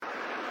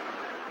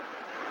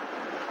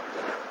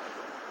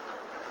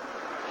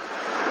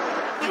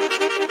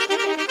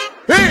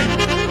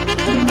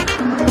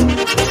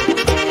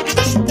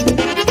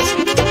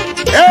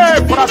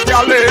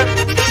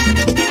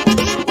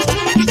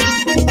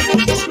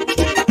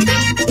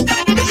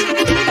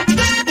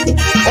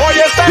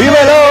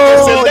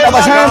Dímelo, ¿qué está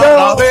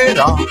pasando?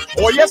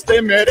 Hoy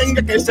este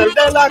merengue que es el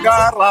de la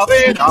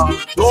agarradera.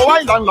 Lo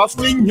bailan las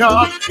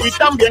niñas y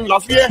también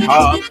las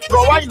viejas.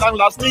 Lo bailan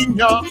las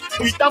niñas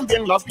y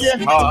también las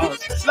viejas.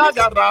 La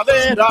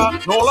agarradera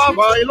no la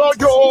bailo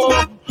yo.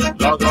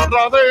 La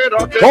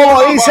agarradera que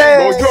 ¿cómo no dice? la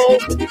bailo yo.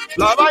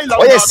 La baila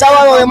Hoy una es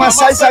sábado vieja, de más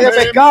mamá salsa se que me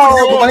pescado,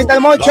 murió. tu manita el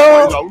mocho.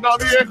 La baila una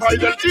vieja y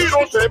del tiro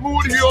se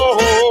murió.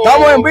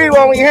 Estamos en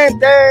vivo, mi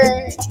gente.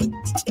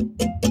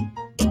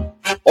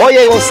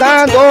 Oye,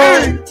 gozando.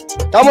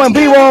 Estamos en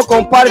vivo,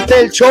 comparte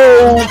el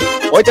show.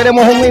 Hoy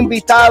tenemos un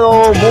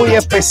invitado muy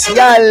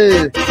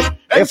especial.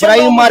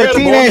 Efraín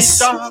Martínez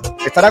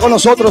estará con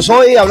nosotros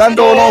hoy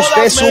hablándonos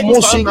de su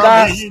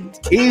música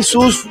y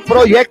sus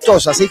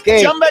proyectos. Así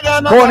que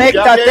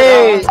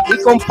conéctate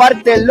y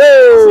compártelo.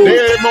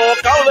 De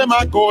Mocao de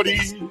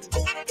Macorís.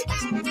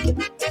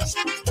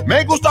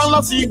 Me gustan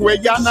las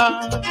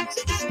cigüeyanas,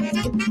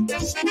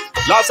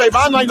 la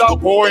ceibana y la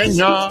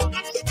huella.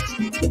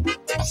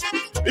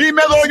 Y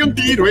me doy un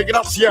tiro y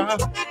gracias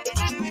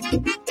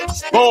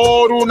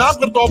por una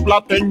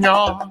puertoplateña.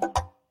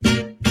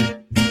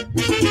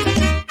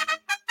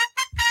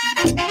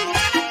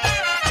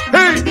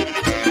 ¡Hey!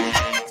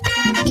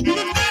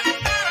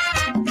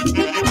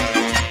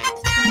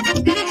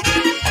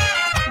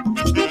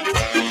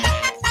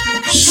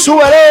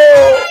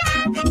 ¡Súbelo!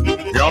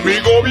 Mi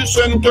amigo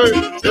Vicente,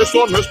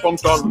 eso no es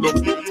pantalón.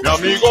 Mi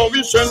amigo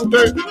Vicente.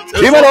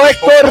 Dímelo,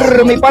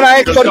 Héctor, mi pana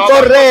Héctor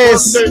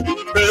Torres.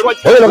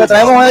 Oye, lo que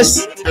traemos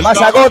es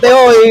masacote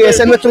hoy.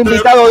 Ese es nuestro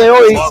invitado de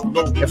hoy,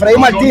 Efraín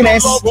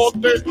Martínez,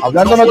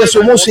 hablándonos de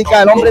su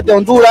música. El hombre de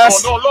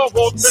Honduras.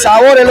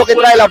 Sabor es lo que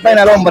trae la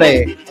pena el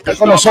hombre. Está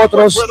con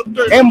nosotros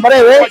en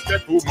breve.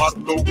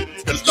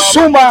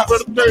 Zumba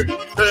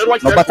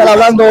nos va a estar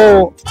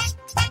hablando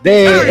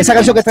de esa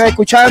canción que están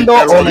escuchando,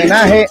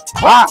 homenaje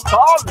a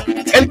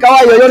el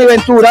caballo de Johnny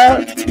Ventura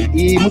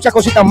y muchas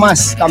cositas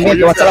más también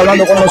que va a estar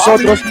hablando con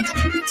nosotros.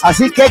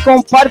 Así que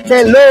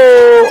compártelo.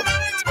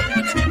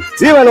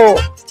 Dímelo.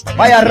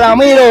 Vaya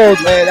Ramiro,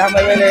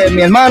 déjame ver,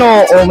 mi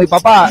hermano o mi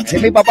papá. Si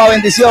es mi papá,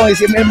 bendición, y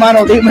si es mi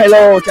hermano,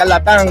 dímelo,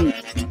 charlatán.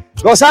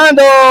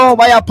 Gozando,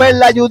 vaya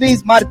Perla,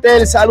 Judith,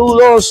 Martel,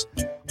 saludos.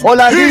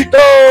 Holandito,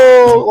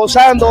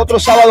 gozando otro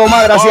sábado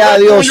más, gracias a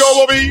Dios.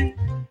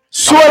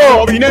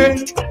 Suelo.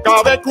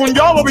 Cabe con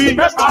yo bobine,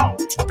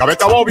 cabe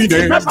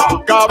cabobine,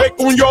 cabe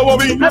con yo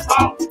bobine,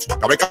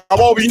 cabe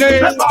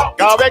cabobine,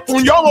 cabe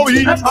con yo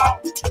bobine,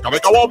 cabe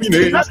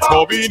cabobine,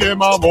 bobine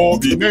ma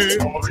bobine,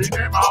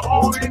 bobine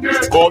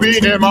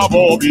ma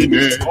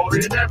bobine,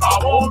 bobine ma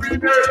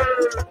bobine.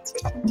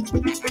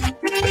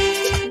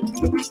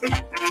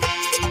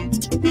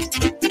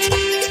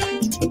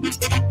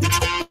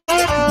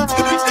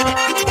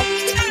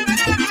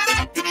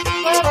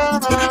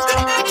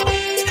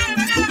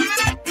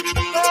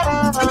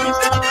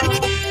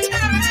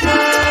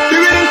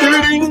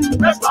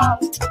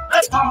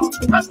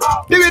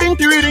 Tibirin,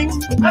 tibirin,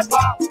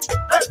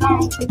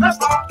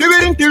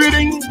 tibirin,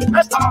 tibirin,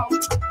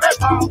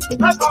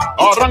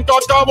 arranca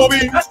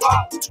cabobín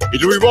y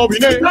Luis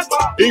bobiné,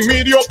 y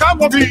medio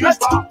cabobín,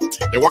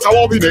 de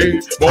guacabobine.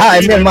 Ah,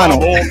 es mi hermano.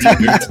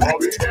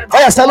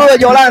 Vaya, saludos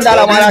Yolanda,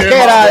 la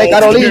maraquera de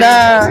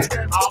Carolina.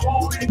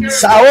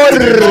 Sabor.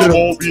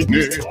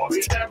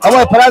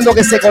 Estamos esperando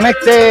que se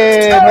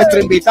conecte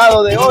nuestro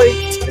invitado de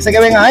hoy. Ese que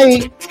ven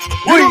ahí.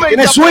 Uy,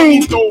 tiene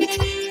swing.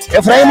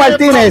 Efraín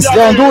Martínez de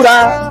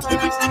Honduras.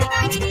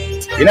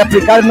 Viene a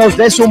explicarnos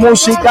de su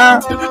música.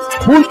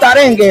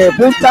 Puntarengue.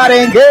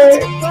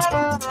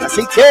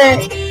 Así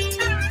que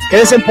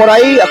quédense por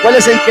ahí.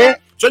 Acuérdense que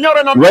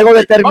luego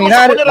de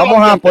terminar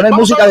vamos a poner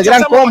música del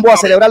Gran Combo a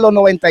celebrar los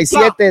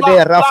 97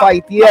 de Rafa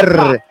y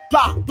Tierra.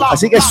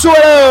 Así que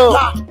suelo.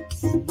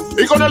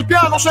 Y con el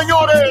piano,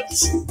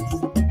 señores.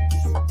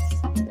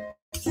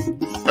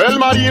 El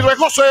marido de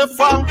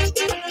Josefa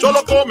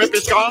solo come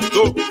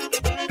pescado.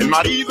 El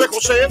marido de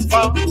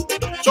Josefa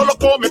solo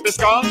come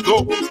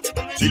pescado.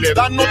 Si le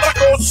dan otra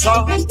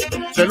cosa,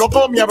 se lo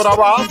come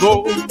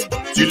abravado.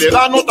 Si le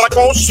dan otra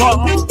cosa,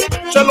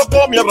 se lo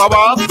come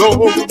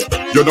abravado.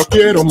 Yo no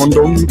quiero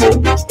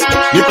mondongo,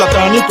 ni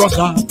platanito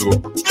asado.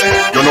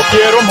 Yo no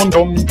quiero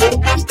mondongo,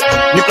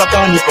 ni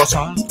platanito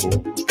asado.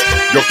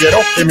 Yo quiero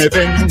que me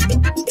den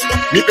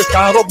mi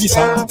pescado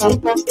guisado.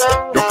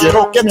 Yo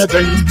quiero que me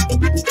den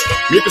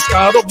mi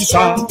pescado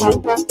guisado.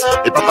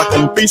 Y pata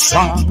con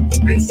pizza,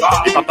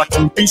 y pata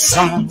con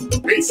pizza,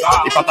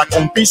 y pata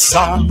con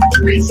pizza,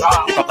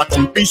 y pata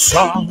con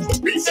pizza.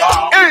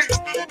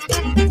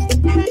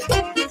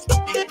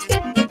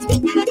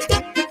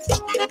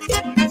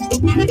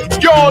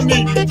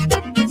 Johnny,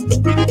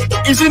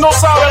 y si no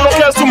saben lo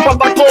que es un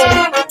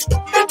patacón,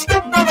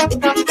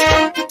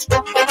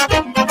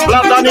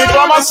 platanito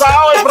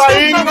amasado,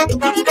 Efraín,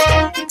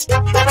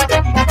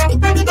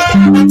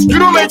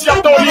 Yurumei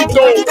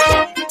chatolito,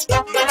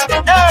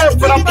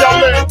 Efrain te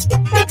hablé.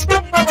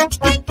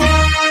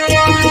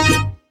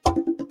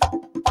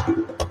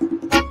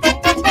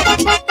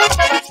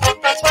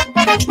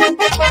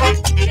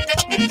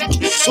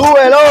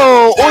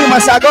 súbelo. Uy,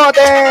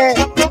 masacote.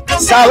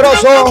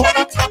 Sabroso.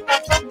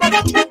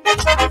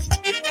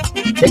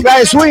 ¿Qué clase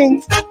de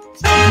swing?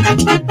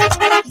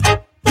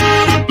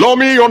 Lo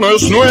mío no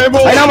es nuevo,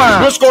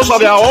 no es cosa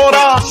de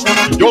ahora.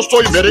 Yo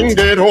soy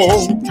merenguero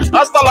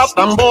hasta la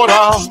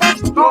tambora.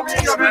 Lo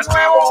mío no es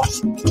nuevo,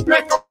 no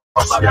es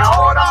cosa de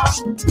ahora.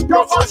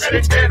 Yo soy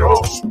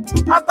merenguero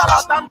hasta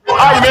la tambora.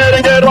 Ay,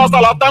 merenguero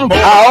hasta la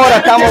tambora. Ahora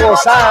estamos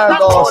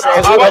gozando,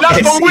 seguro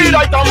que sí. Oye,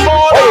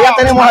 ya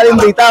tenemos al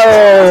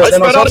invitado de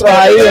nosotros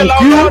ahí en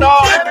Q.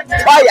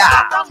 Vaya,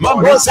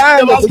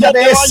 gozando,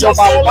 escúchate eso,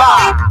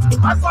 papá.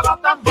 Hasta la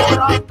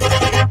tambora.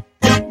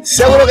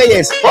 Seguro que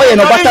yes. Oye,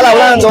 nos va a estar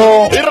hablando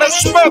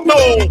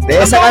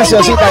de esa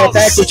cancioncita que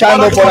están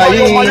escuchando por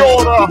allí.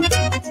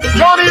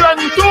 Johnny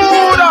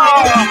Ventura.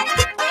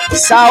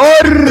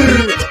 Sabor.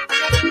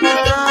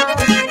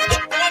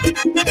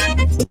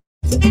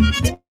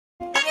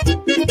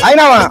 Ahí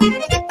nada más.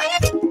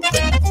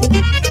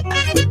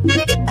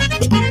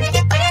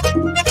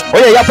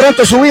 Oye, ya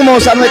pronto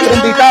subimos a nuestro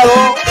invitado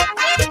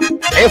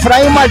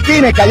Efraín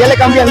Martínez, que ayer le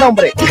cambié el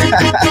nombre.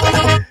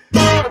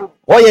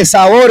 Oye,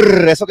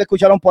 sabor, eso que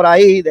escucharon por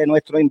ahí de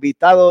nuestro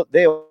invitado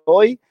de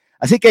hoy.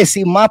 Así que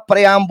sin más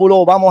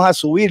preámbulo, vamos a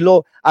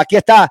subirlo. Aquí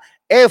está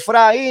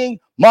Efraín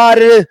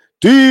Martínez.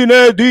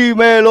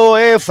 Dímelo,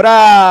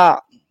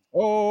 Efra.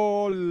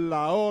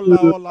 Hola, hola,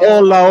 hola,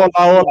 hola, hola,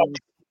 hola. ¿Cómo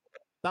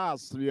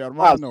estás, mi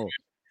hermano?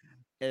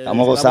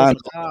 Estamos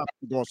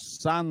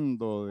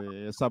gozando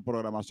de esa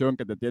programación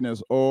que te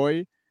tienes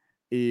hoy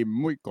y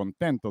muy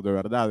contento de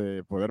verdad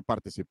de poder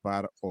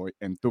participar hoy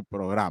en tu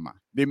programa.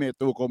 Dime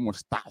tú cómo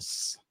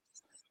estás.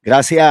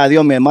 Gracias a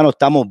Dios, mi hermano,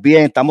 estamos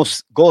bien,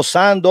 estamos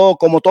gozando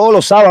como todos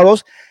los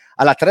sábados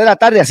a las 3 de la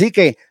tarde. Así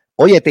que,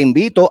 oye, te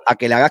invito a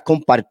que le hagas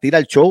compartir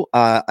al show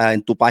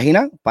en tu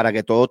página para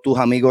que todos tus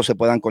amigos se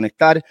puedan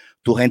conectar,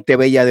 tu gente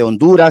bella de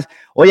Honduras.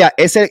 Oye,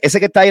 ese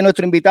que está ahí,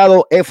 nuestro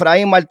invitado,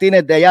 Efraín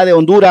Martínez de allá de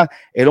Honduras,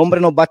 el hombre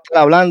nos va a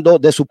estar hablando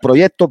de sus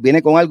proyectos,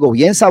 viene con algo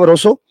bien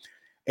sabroso.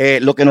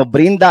 Lo que nos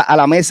brinda a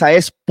la mesa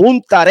es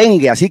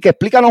puntarengue, así que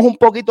explícanos un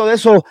poquito de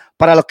eso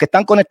para los que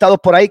están conectados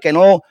por ahí que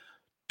no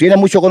tienen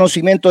mucho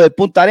conocimiento del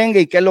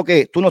puntarengue y qué es lo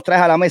que tú nos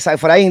traes a la mesa,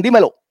 Efraín,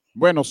 dímelo.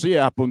 Bueno, sí,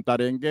 a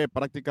puntarengue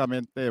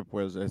prácticamente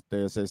pues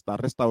se está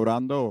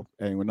restaurando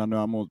en una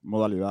nueva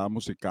modalidad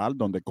musical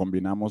donde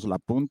combinamos la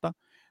punta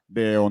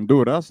de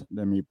Honduras,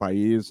 de mi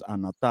país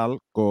natal,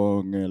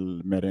 con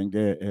el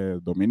merengue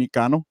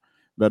dominicano,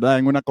 ¿verdad?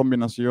 En una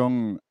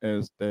combinación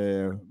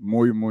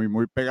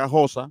muy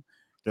pegajosa,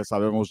 que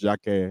sabemos ya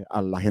que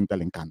a la gente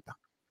le encanta.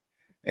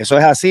 Eso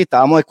es así,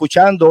 estábamos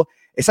escuchando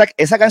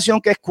esa canción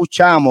que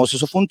escuchamos,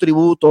 eso fue un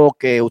tributo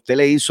que usted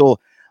le hizo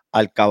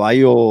al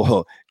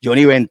caballo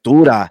Johnny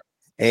Ventura.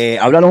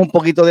 Háblanos un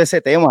poquito de ese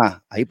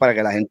tema ahí para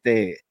que la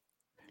gente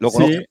lo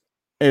conozca.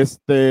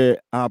 Sí,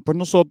 pues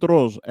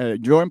nosotros,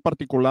 yo en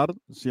particular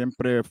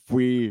siempre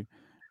fui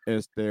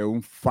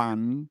un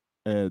fan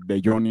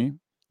de Johnny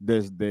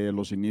desde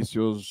los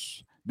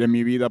inicios de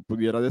mi vida,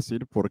 pudiera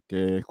decir,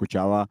 porque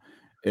escuchaba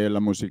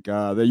la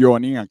música de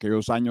Johnny en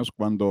aquellos años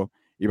cuando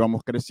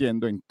íbamos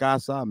creciendo en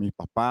casa. Mis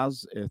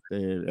papás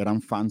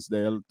eran fans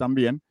de él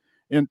también.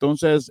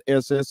 Entonces,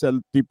 ese es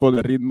el tipo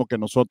de ritmo que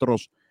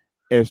nosotros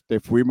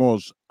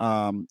fuimos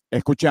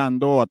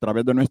escuchando a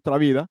través de nuestra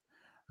vida.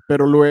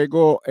 Pero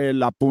luego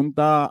la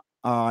punta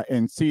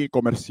en sí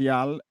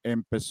comercial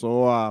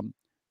empezó a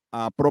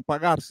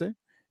propagarse,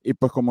 y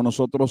pues como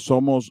nosotros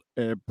somos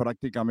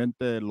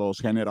prácticamente los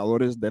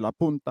generadores de la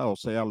punta, o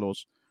sea,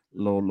 los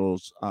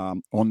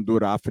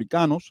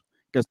hondurafricanos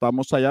que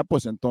estamos allá,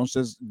 pues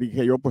entonces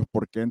dije yo, pues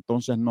 ¿por qué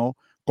entonces no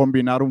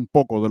combinar un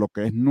poco de lo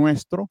que es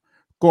nuestro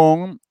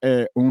con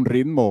un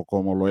ritmo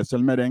como lo es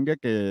el merengue,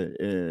 que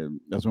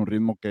es un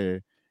ritmo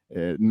que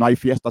no hay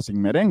fiesta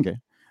sin merengue,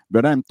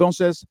 ¿verdad?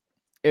 Entonces,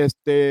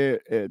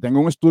 tengo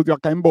un estudio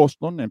acá en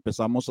Boston,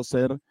 empezamos a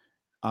hacer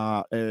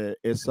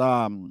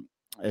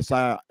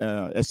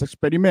ese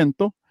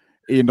experimento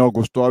y nos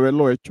gustó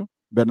haberlo hecho,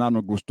 ¿verdad?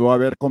 Nos gustó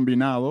haber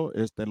combinado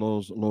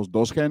los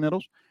dos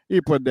géneros,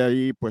 y pues de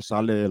ahí pues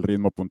sale el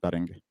ritmo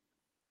puntarengue.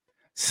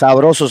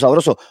 Sabroso,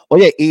 sabroso.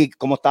 Oye, y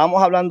como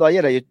estábamos hablando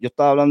ayer, yo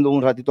estaba hablando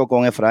un ratito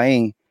con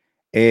Efraín,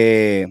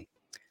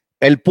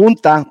 el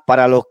punta,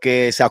 para los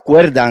que se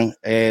acuerdan,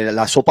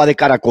 la sopa de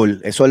caracol,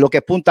 eso es lo que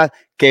es punta,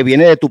 que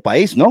viene de tu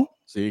país, ¿no?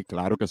 Sí,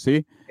 claro que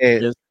sí.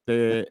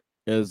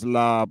 Es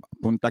la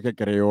punta que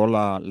creó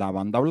la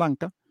banda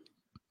blanca,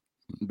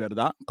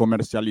 ¿verdad?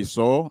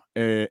 Comercializó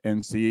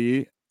en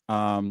sí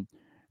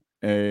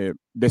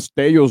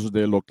destellos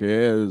de lo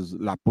que es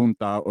la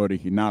punta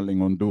original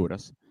en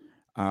Honduras.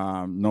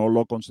 No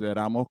lo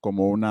consideramos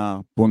como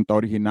una punta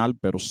original,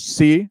 pero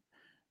sí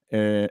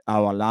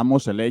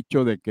avalamos el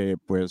hecho de que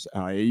pues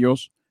a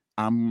ellos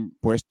han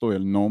puesto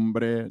el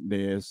nombre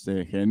de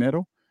ese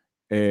género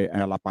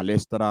a la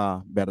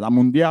palestra, ¿verdad?,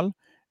 mundial,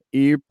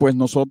 y pues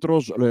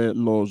nosotros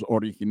los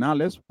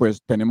originales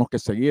pues tenemos que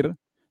seguir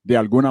de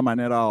alguna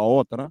manera u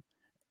otra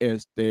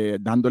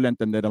dándole a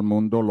entender al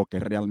mundo lo que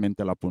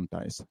realmente la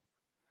punta es.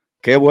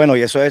 Qué bueno,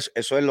 y eso es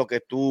lo que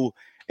tú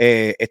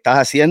estás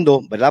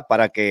haciendo, ¿verdad?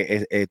 Para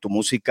que tu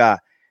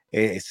música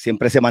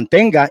siempre se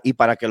mantenga y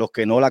para que los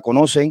que no la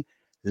conocen,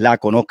 la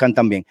conozcan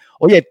también.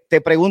 Oye, te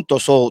pregunto,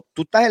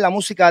 ¿tú estás en la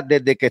música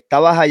desde que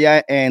estabas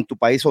allá en tu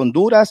país,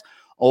 Honduras,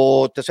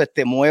 o entonces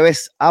te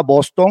mueves a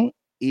Boston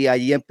y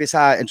allí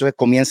entonces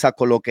comienza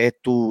con lo que es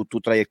tu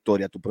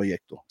trayectoria, tu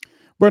proyecto?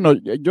 Bueno,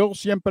 yo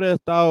siempre he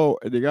estado,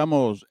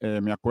 digamos,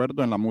 me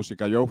acuerdo en la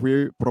música. Yo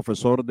fui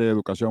profesor de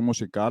educación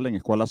musical en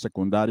escuelas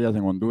secundarias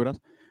en Honduras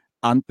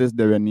antes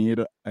de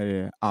venir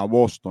a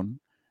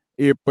Boston.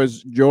 Y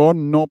pues yo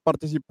no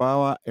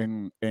participaba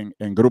en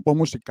grupos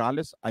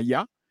musicales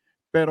allá,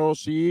 pero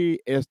sí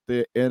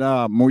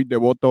era muy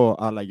devoto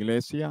a la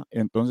iglesia.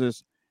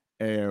 Entonces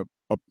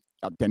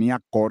tenía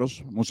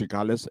coros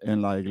musicales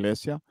en la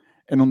iglesia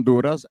en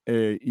Honduras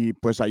y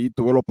pues ahí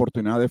tuve la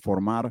oportunidad de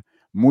formar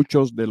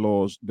muchos de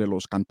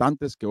los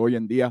cantantes que hoy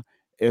en día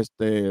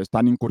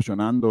están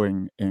incursionando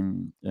en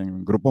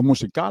grupos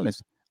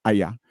musicales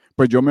allá.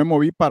 Pues yo me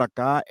moví para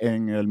acá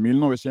en el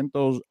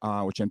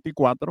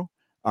 1984,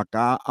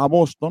 acá a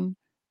Boston,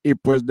 y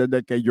pues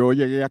desde que yo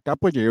llegué acá,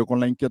 pues llegué con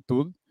la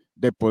inquietud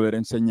de poder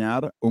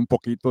enseñar un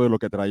poquito de lo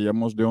que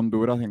traíamos de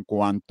Honduras en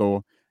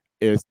cuanto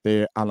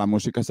a la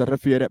música se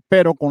refiere,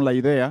 pero con la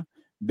idea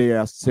de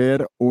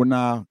hacer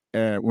una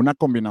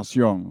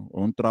combinación,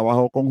 un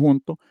trabajo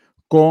conjunto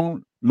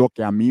con lo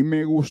que a mí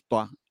me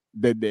gusta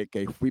desde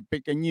que fui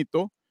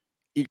pequeñito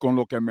y con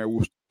lo que me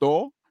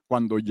gustó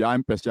cuando ya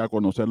empecé a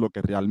conocer lo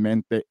que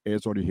realmente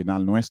es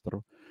original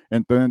nuestro.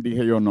 Entonces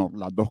dije yo, no,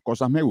 las dos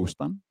cosas me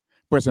gustan,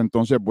 pues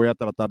entonces voy a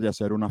tratar de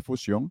hacer una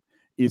fusión.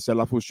 Hice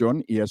la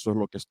fusión y eso es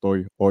lo que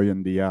estoy hoy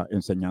en día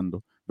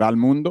enseñando al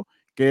mundo,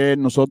 que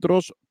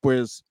nosotros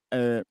pues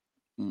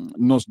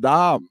nos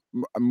da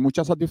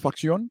mucha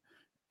satisfacción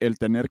el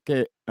tener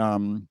que,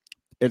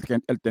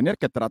 el tener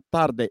que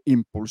tratar de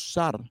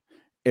impulsar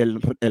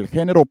el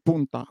género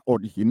punta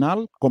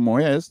original como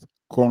es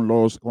con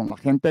la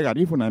gente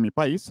garífuna de mi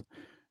país,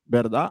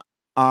 ¿verdad?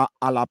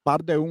 A la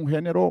par de un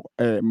género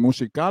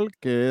musical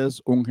que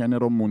es un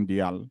género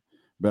mundial,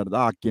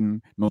 ¿verdad? A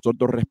quien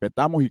nosotros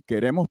respetamos y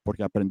queremos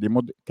porque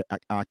aprendimos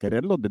a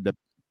quererlo desde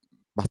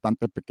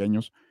bastante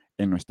pequeños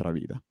en nuestra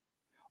vida.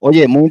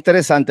 Oye, muy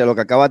interesante lo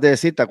que acabas de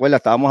decir, ¿te acuerdas?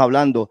 Estábamos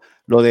hablando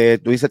lo de,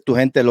 tú dices tu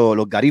gente,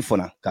 los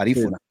garífonas.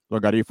 Sí, los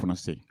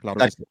garífunas, sí, claro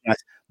que sí.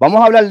 Vamos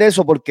a hablar de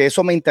eso porque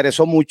eso me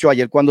interesó mucho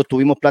ayer cuando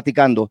estuvimos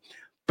platicando.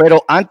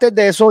 Pero antes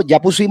de eso,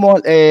 ya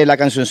pusimos la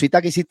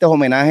cancioncita que hiciste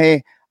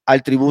homenaje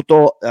al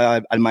tributo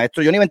al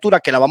maestro Johnny Ventura,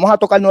 que la vamos a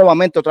tocar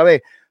nuevamente otra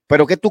vez.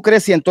 Pero ¿qué tú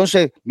crees si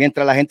entonces,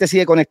 mientras la gente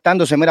sigue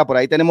conectándose, mira, por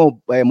ahí tenemos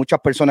muchas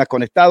personas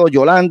conectadas,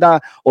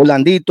 Yolanda,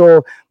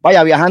 Orlandito,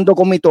 vaya, viajando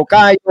con mi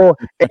tocayo,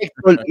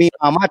 Héctor, mi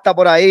mamá está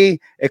por ahí,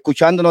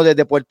 escuchándonos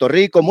desde Puerto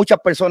Rico, muchas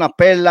personas,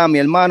 Perla, mi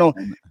hermano,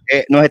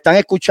 nos están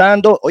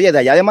escuchando. Oye, de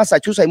allá de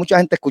Massachusetts hay mucha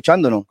gente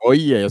escuchándonos.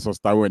 Oye, eso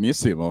está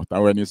buenísimo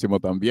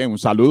también. Un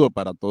saludo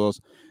para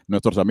todos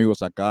nuestros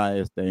amigos acá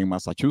en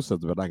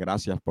Massachusetts, ¿verdad?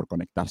 Gracias por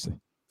conectarse.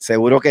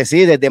 Seguro que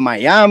sí, desde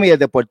Miami,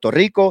 desde Puerto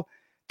Rico,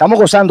 estamos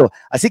gozando.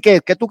 Así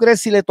que, ¿qué tú crees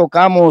si le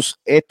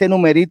tocamos este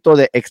numerito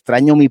de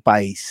Extraño mi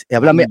país?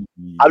 Háblame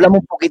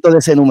un poquito de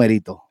ese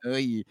numerito.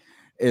 Ay,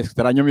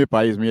 extraño mi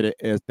país. Mire,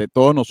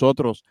 todos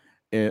nosotros,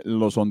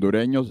 los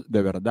hondureños,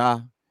 de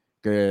verdad,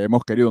 que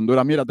hemos querido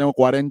Honduras. Mira, tengo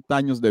 40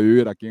 años de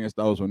vivir aquí en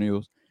Estados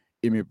Unidos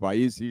y mi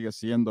país sigue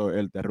siendo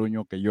el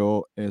terruño que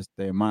yo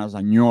más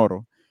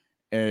añoro.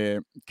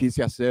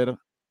 Quise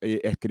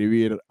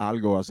escribir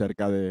algo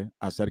acerca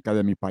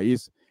de mi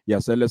país y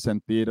hacerle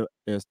sentir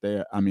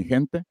a mi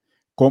gente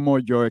cómo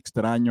yo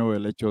extraño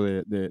el hecho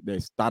de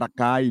estar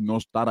acá y no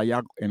estar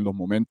allá en los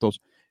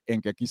momentos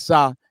en que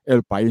quizá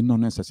el país nos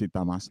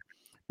necesita más.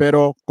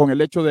 Pero con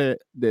el hecho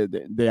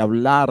de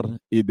hablar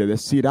y de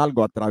decir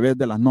algo a través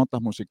de las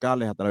notas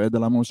musicales, a través de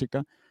la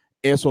música,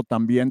 eso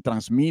también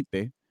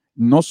transmite,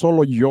 no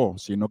solo yo,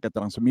 sino que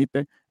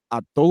transmite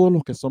a todos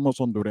los que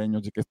somos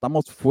hondureños y que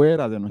estamos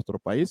fuera de nuestro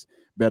país,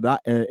 ¿verdad?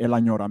 El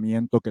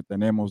añoramiento que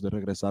tenemos de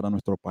regresar a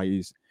nuestro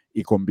país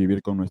y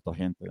convivir con nuestra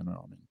gente de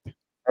nuevamente.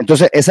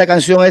 Entonces, esa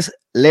canción es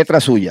letra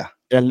suya.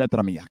 Es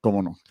letra mía,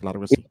 cómo no,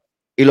 claro que sí.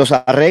 ¿Y los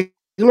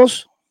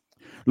arreglos?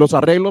 Los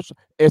arreglos,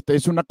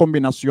 es una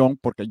combinación,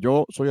 porque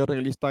yo soy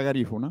arreglista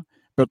garífuna,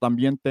 pero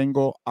también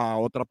tengo a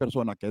otra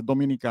persona que es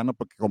dominicana,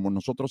 porque como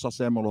nosotros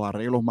hacemos los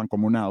arreglos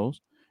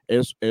mancomunados,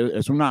 es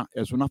una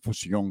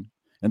fusión.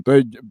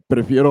 Entonces,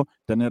 prefiero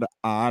tener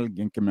a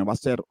alguien que me va a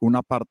hacer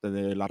una parte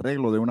del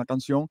arreglo de una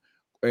canción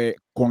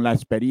con la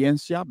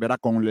experiencia, ¿verdad?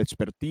 Con la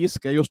expertise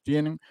que ellos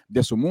tienen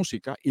de su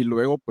música y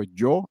luego pues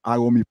yo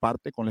hago mi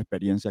parte con la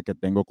experiencia que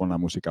tengo con la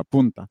música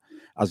punta.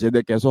 Así es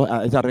de que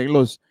ese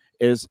arreglo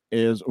es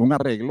un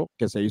arreglo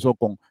que se hizo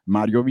con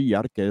Mario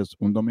Villar, que es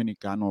un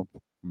dominicano,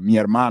 mi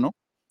hermano,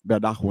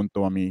 ¿verdad?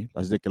 Junto a mí.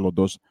 Así de que los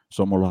dos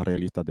somos los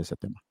arreglistas de ese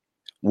tema.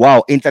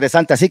 Wow,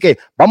 interesante. Así que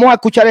vamos a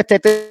escuchar este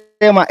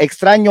tema,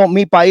 Extraño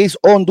mi país,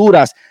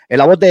 Honduras, en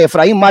la voz de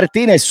Efraín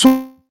Martínez.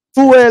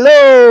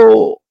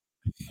 ¡Súbelo!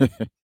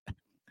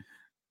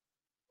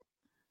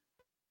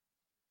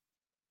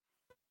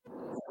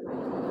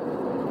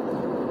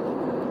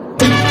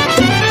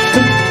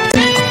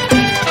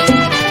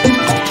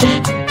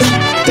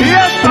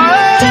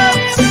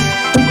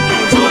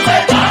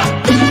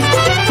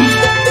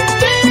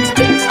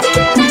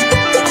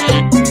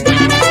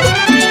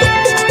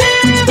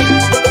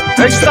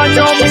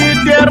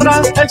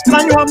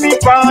 extraño a mi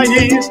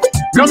país,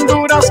 mi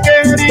Honduras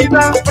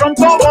querida,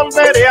 pronto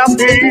volveré a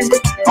ti,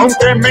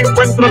 aunque me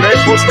encuentro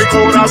lejos, mi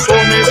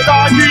corazón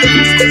está allí.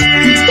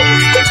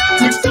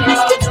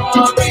 Extraño a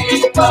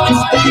mi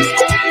país,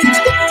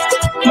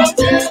 lo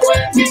llevo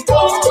en mi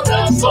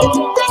corazón,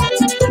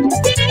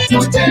 lo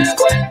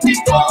llevo en mi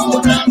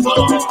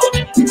corazón,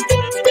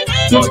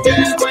 lo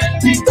llevo en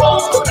mi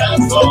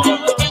corazón,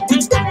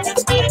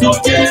 lo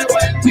llevo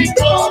en mi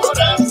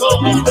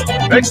corazón.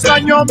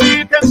 Extraño mi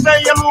gente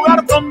y el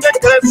lugar donde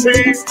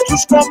crecí,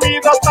 sus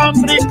comidas tan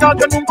ricas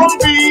que nunca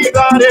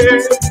olvidaré.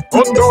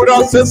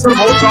 Honduras es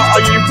hermosa,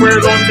 allí fue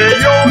donde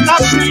yo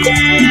nací.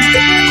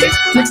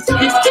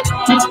 Extraño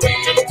a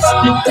mi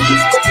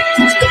país,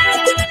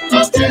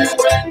 lo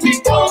llevo en mi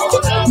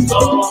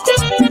corazón,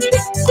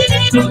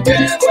 lo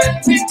llevo en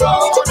mi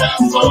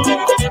corazón,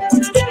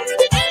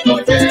 lo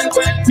llevo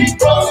en mi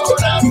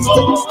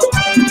corazón,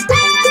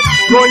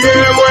 lo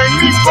llevo en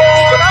mi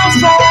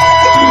corazón.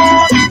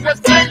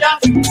 Estrella,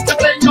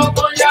 yo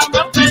voy a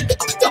amarte,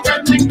 aunque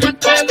me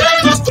encuentre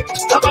lejos,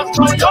 jamás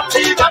voy a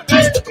olvidarte.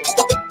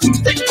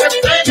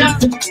 Estrella,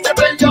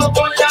 yo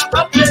voy a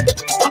amarte,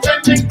 aunque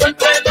me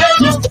encuentre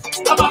lejos,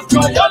 jamás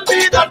voy a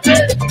olvidarte.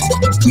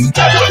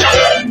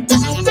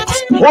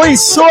 Uy,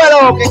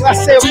 suelo, qué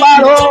clase de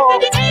palo.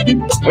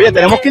 Oye,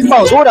 tenemos que ir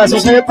para Honduras, eso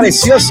se ve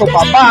precioso,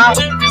 papá.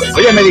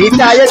 Oye, me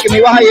dijiste ayer que me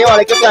ibas a llevar,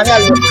 hay que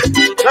planearlo.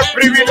 ¡Qué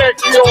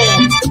privilegio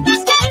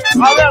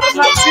haber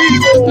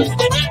nacido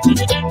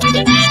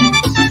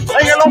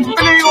en el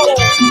ombligo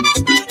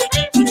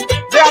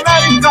de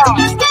América!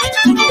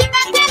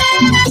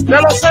 Que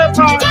lo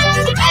sepan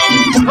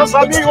los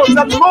amigos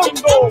del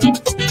mundo.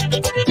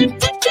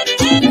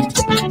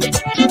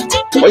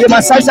 Oye,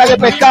 más salsa que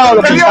pescado,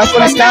 los que están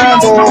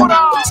conectando.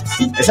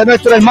 Ese es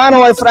nuestro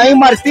hermano Efraín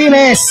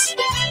Martínez.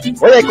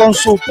 Oye, con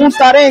su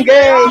punta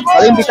arengue,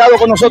 está invitado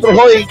con nosotros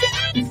hoy.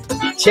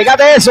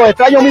 Chécate eso,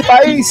 extraño mi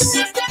país.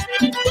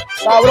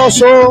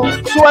 Sabroso,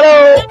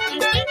 súbelo.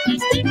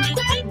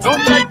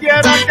 Donde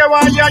quiera que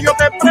vaya yo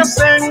te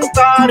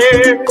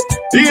presentaré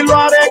y lo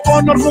haré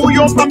con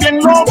orgullo, también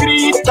lo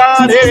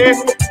gritaré.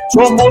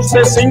 Somos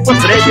de 5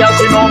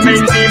 estrellas y no me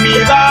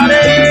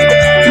intimidaré.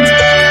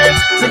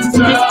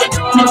 Extraño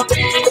a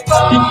mi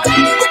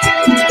país,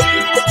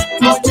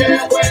 lo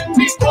llevo en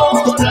mi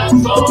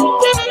corazón,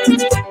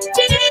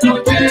 lo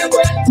llevo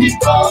en mi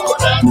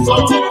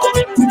corazón,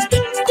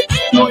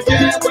 lo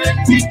llevo en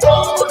mi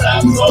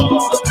corazón,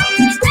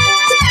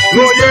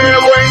 lo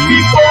llevo en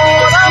mi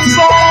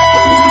corazón.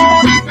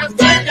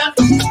 Estrella,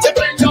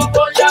 siempre yo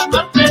voy a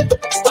amarte,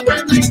 aunque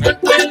me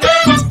encuentre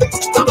lejos,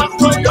 jamás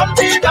voy a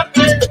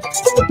olvidarte.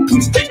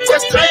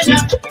 Estrella,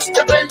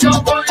 siempre yo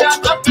voy a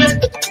amarte,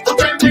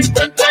 aunque me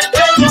encuentre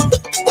lejos,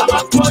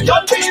 jamás voy a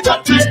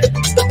olvidarte.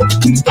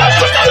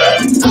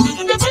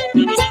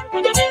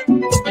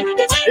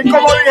 Y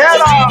como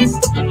dijera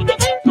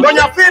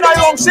Doña Fina y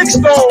Don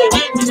Sixto,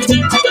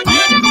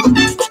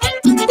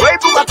 rey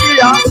tu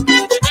gatilla,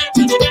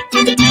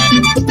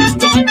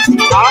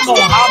 vamos,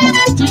 vamos.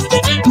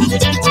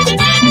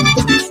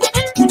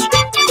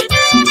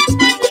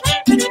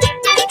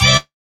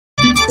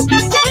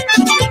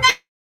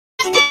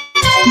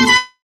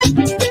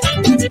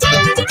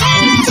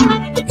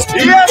 Y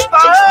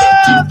esta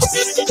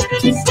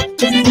es,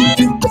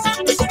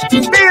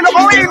 dilo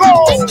conmigo,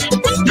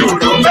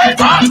 Yurumei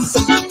más.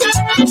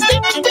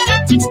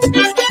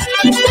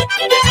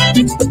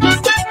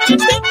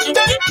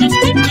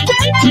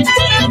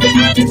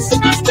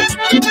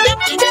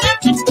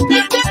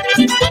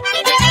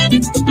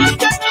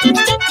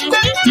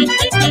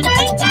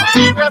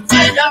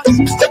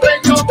 Siempre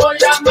yo voy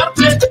a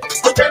amarte,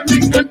 aunque me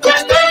encuentre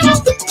lejos,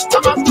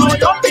 jamás voy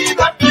a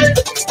olvidarte.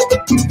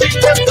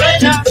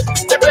 Estrella,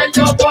 siempre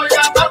yo voy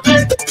a amarte,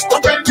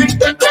 aunque me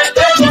encuentre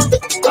lejos,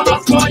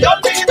 jamás voy a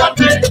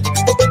olvidarte.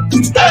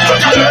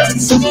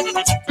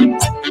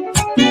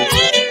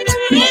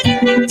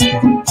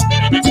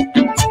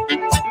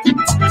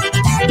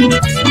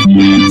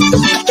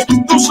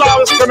 Tú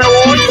sabes que me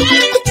voy,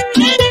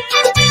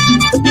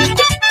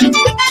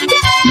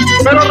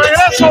 pero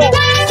regreso.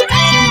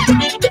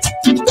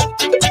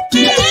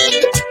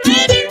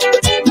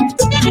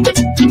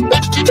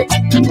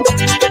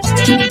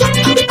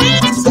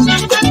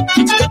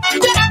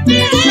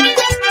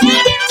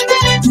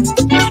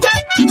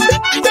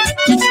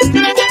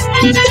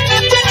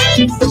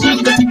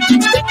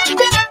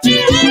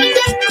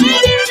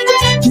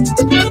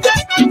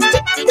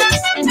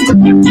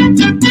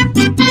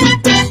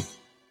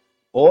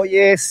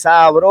 Oye,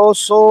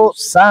 sabroso,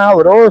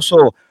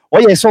 sabroso.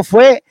 Oye, eso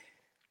fue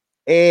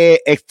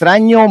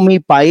Extraño mi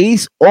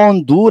país,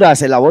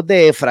 Honduras, en la voz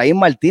de Efraín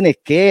Martínez.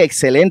 Qué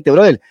excelente,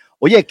 brother.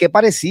 Oye, qué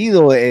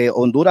parecido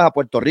Honduras a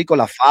Puerto Rico,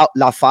 la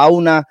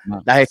fauna,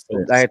 las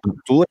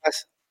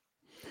estructuras.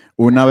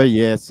 Una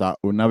belleza,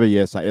 una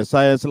belleza.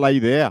 Esa es la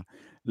idea.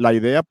 La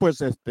idea,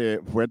 pues,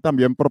 fue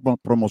también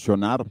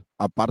promocionar,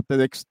 aparte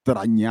de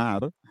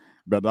extrañar,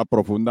 ¿verdad?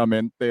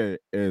 Profundamente,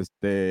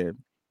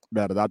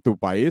 ¿verdad? Tu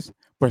país,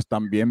 pues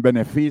también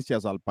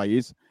beneficias al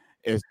país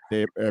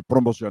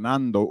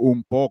promocionando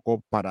un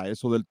poco para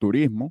eso del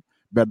turismo,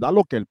 ¿verdad?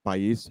 Lo que el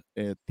país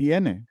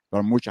tiene,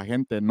 pero mucha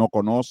gente no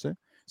conoce,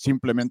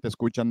 simplemente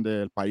escuchan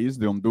del país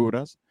de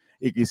Honduras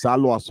y quizá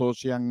lo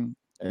asocian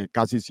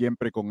casi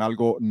siempre con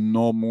algo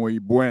no muy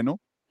bueno,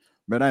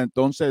 ¿verdad?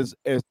 Entonces,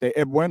 es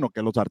bueno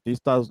que los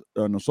artistas,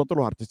 nosotros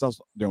los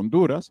artistas de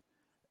Honduras,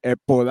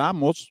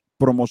 podamos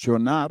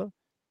promocionar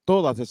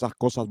todas esas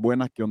cosas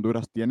buenas que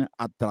Honduras tiene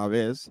a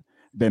través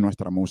de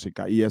nuestra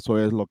música. Y eso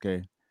es lo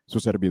que su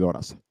servidor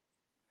hace.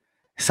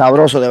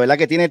 Sabroso, de verdad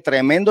que tiene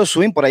tremendo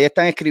swing. Por ahí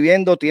están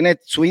escribiendo, tiene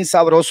swing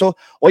sabroso.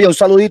 Oye, un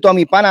saludito a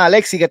mi pana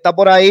Alexi, que está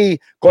por ahí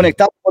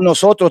conectado con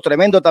nosotros.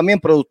 Tremendo también,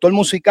 productor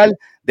musical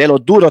de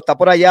Los Duros. Está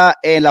por allá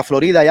en la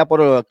Florida, allá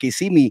por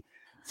Kissimmee,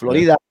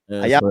 Florida.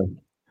 Allá.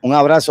 Un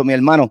abrazo, mi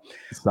hermano.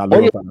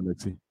 Saludos,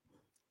 Alexi.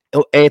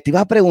 Te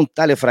iba a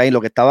preguntar, Efraín,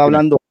 lo que estaba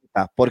hablando,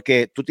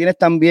 porque tú tienes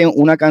también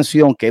una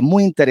canción que es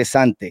muy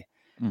interesante.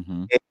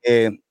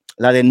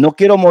 La de No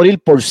quiero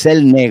morir por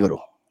ser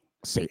negro.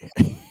 Sí.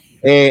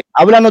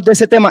 Háblanos de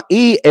ese tema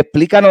y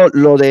explícanos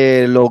lo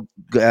de los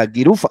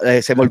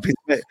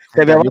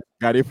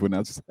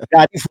garífunas.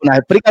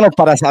 Explícanos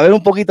para saber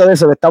un poquito de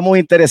eso, que está muy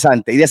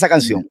interesante, y de esa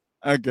canción.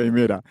 Ok,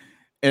 mira,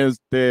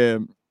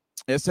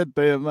 ese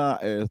tema,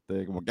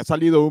 como que ha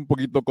salido un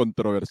poquito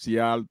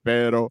controversial,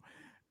 pero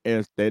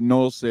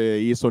no se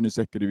hizo ni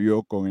se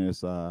escribió con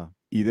esa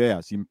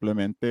idea,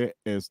 simplemente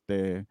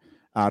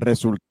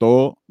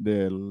resultó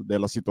de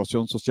la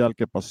situación social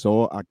que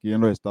pasó aquí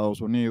en los Estados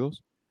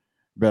Unidos,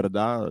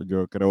 ¿verdad?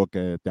 Yo creo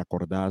que te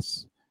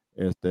acordás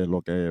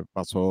lo que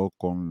pasó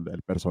con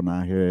el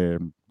personaje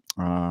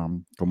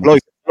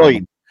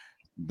Floyd.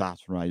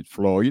 That's right,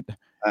 Floyd.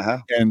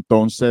 Ajá.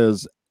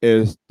 Entonces,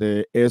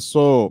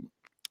 eso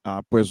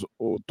pues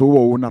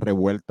tuvo una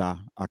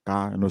revuelta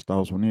acá en los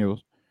Estados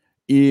Unidos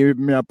y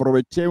me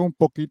aproveché un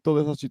poquito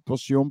de esa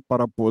situación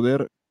para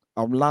poder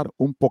hablar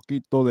un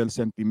poquito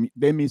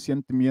de mi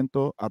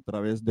sentimiento a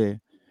través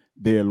de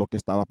lo que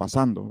estaba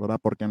pasando, ¿verdad?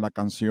 Porque en la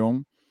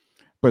canción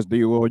pues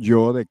digo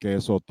yo de que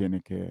eso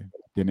tiene que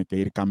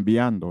ir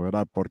cambiando,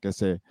 ¿verdad? Porque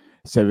se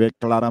ve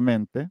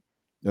claramente,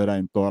 ¿verdad?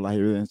 En todas las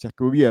evidencias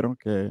que hubieron,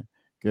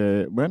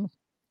 bueno,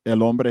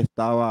 el hombre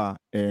estaba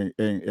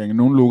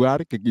en un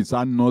lugar que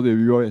quizás no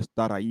debió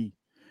estar ahí.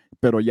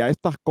 Pero ya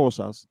estas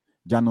cosas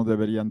ya no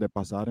deberían de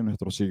pasar en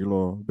nuestro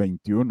siglo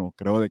XXI.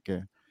 Creo de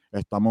que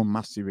estamos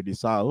más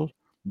civilizados,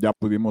 ya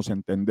pudimos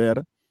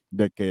entender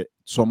de que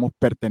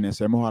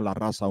pertenecemos a la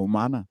raza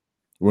humana.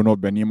 Unos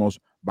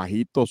venimos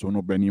bajitos,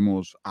 unos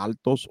venimos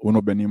altos,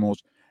 unos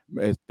venimos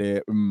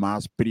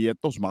más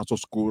prietos, más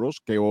oscuros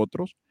que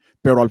otros,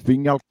 pero al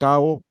fin y al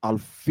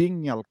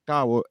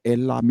cabo es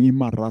la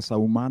misma raza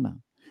humana.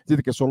 Es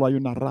decir, que solo hay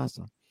una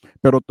raza,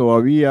 pero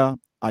todavía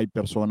hay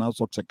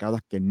personas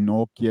obcecadas que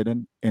no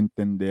quieren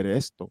entender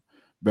esto,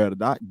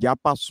 ¿verdad? Ya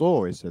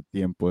pasó ese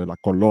tiempo de la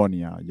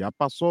colonia, ya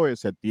pasó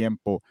ese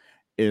tiempo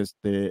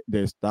de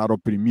estar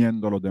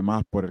oprimiendo a los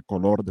demás por el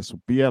color de su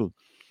piel,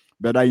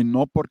 ¿verdad? Y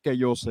no porque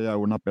yo sea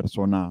una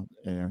persona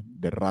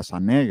de raza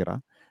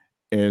negra,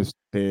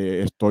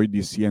 estoy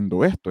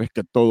diciendo esto, es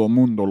que todo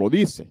mundo lo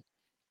dice.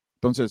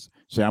 Entonces,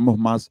 seamos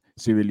más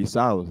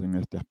civilizados en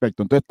este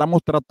aspecto. Entonces,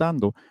 estamos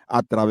tratando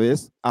a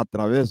través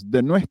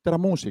de nuestra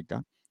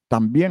música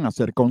también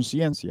hacer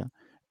conciencia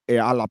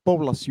a la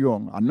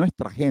población, a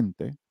nuestra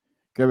gente,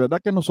 que verdad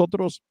que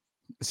nosotros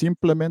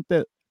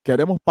simplemente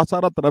queremos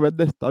pasar a través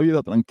de esta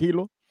vida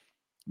tranquilo,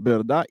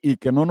 ¿verdad? Y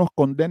que no nos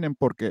condenen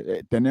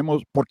porque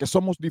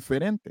somos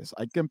diferentes.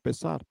 Hay que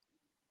empezar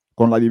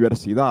con la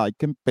diversidad, hay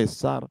que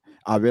empezar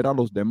a ver a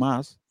los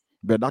demás,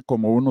 ¿verdad?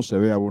 Como uno se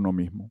ve a uno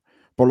mismo.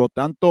 Por lo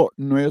tanto,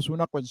 no es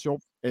una canción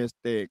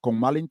con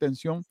mala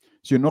intención,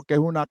 sino que es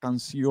una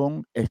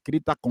canción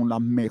escrita con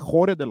las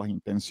mejores de las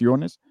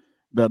intenciones,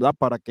 ¿verdad?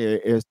 Para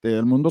que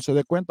el mundo se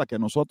dé cuenta que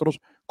nosotros,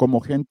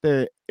 como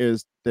gente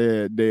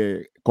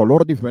de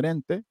color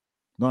diferente,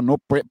 no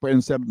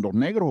pueden ser los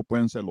negros, o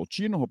pueden ser los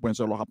chinos, o pueden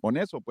ser los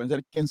japoneses, o pueden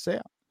ser quien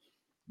sea,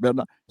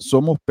 ¿verdad?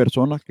 Somos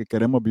personas que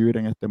queremos vivir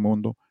en este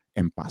mundo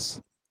en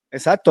paz.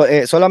 Exacto,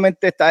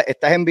 solamente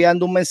estás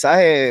enviando un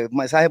mensaje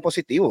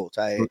positivo. O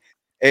sea,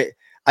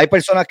 hay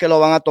personas que lo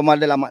van a tomar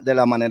de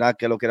la manera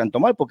que lo quieran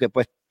tomar, porque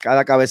pues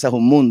cada cabeza es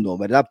un mundo,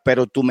 ¿verdad?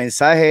 Pero tu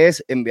mensaje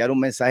es enviar un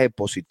mensaje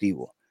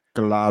positivo.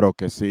 Claro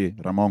que sí,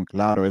 Ramón,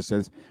 claro, eso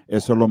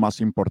es lo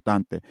más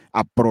importante,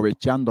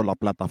 aprovechando la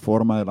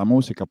plataforma de la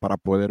música para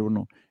poder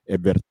uno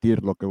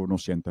vertir lo que uno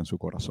siente en su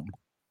corazón.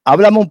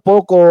 Háblame un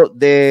poco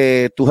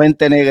de tu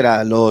gente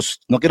negra,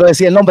 no quiero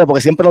decir el nombre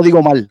porque siempre lo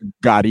digo mal.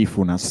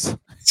 Garífunas.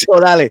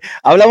 Dale,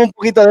 háblame un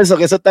poquito de eso,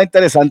 que eso está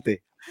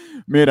interesante.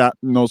 Mira,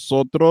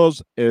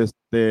 nosotros,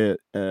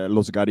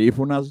 los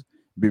garífunas,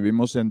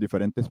 vivimos en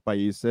diferentes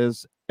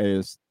países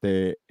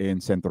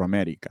en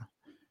Centroamérica.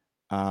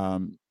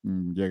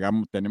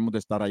 Tenemos de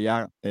estar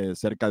allá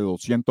cerca de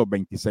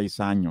 226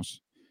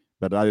 años,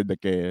 ¿verdad? Desde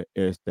que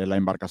la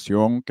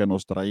embarcación que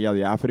nos traía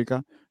de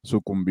África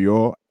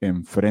sucumbió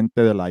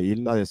enfrente de la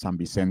isla de San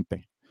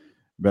Vicente,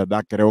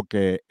 ¿verdad? Creo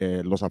que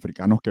los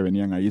africanos que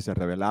venían ahí se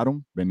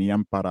rebelaron,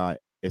 venían para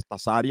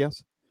estas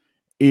áreas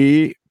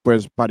y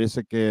pues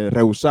parece que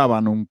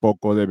rehusaban un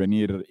poco de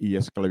venir y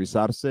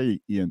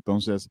esclavizarse y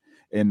entonces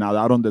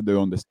nadaron desde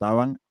donde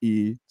estaban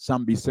y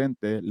San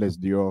Vicente les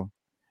dio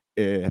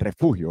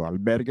refugio,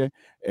 albergue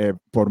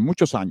por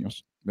muchos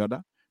años,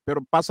 ¿verdad?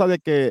 Pero pasa de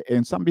que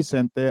en San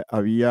Vicente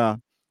había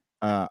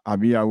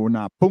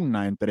una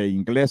pugna entre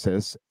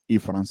ingleses y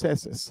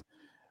franceses,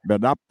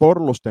 ¿verdad?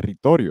 Por los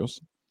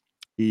territorios.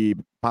 Y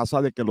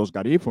pasa de que los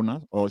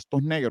garífunas o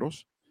estos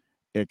negros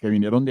que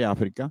vinieron de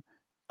África,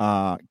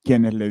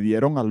 quienes le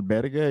dieron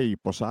albergue y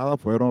posada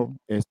fueron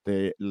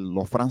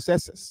los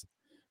franceses,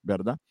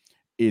 ¿verdad?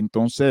 Y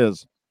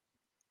entonces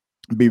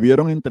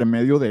vivieron entre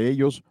medio de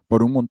ellos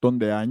por un montón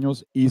de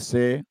años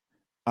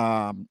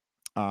ah,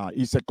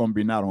 y se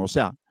combinaron. O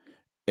sea,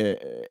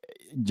 eh,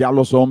 ya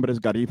los hombres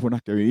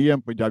garífunas que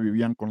vivían, pues ya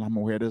vivían con las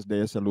mujeres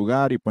de ese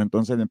lugar y pues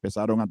entonces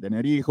empezaron a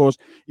tener hijos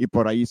y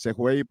por ahí se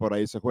fue y por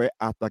ahí se fue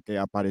hasta que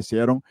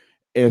aparecieron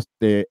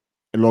este,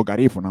 los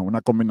garífunas, una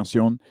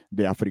combinación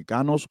de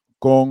africanos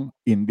con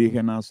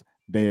indígenas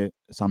de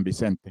San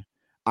Vicente,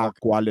 a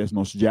cuales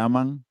nos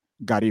llaman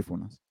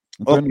garífunas.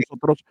 Entonces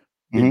nosotros,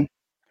 dime.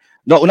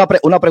 No, una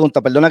pregunta,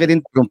 perdona que te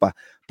interrumpa,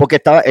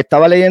 porque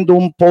estaba leyendo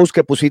un post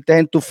que pusiste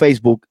en tu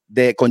Facebook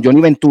con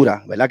Johnny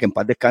Ventura, ¿verdad? Que en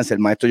paz descanse,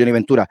 el maestro Johnny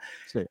Ventura.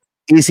 Sí.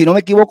 Y si no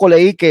me equivoco,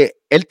 leí que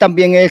él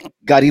también es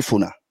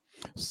garífuna.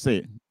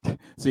 Sí,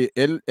 sí,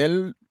 él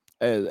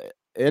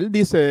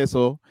dice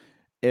eso.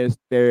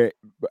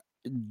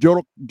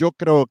 Yo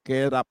creo que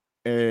era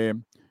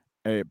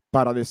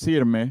para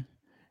decirme,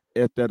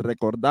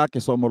 recordar que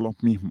somos los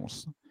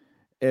mismos,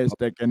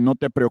 que no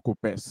te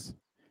preocupes,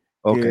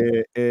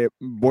 Okay. que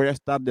voy a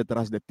estar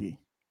detrás de ti,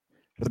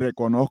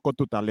 reconozco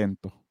tu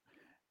talento.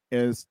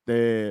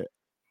 Este,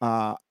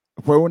 ah,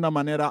 Fue una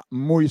manera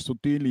muy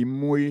sutil y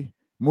muy,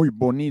 muy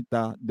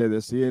bonita de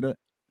decir,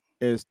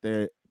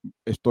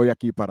 estoy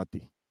aquí para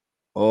ti.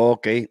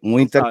 Ok,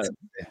 muy O sea,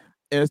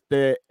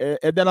 interesante.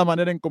 es de la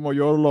manera en como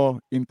yo lo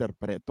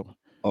interpreto,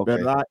 Okay.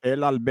 ¿verdad?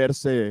 Él al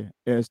verse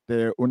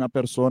una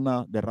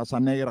persona de raza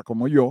negra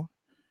como yo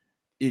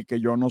y que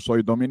yo no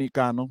soy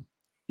dominicano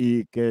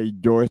y que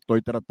yo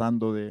estoy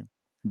tratando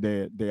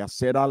de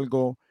hacer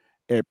algo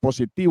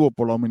positivo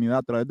por la humanidad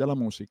a través de la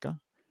música,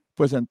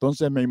 pues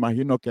entonces me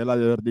imagino que él ha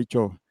de haber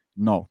dicho,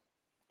 no,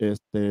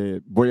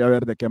 voy a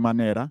ver de qué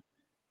manera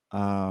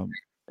ah,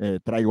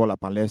 traigo a la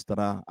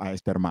palestra a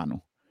este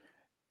hermano.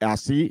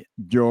 Así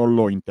yo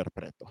lo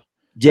interpreto,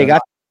 ¿verdad?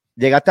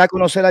 ¿Llegaste a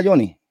conocer a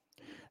Johnny?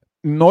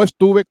 No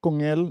estuve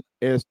con él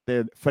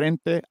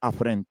frente a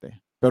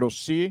frente, pero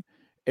sí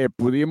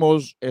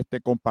pudimos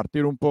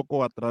compartir un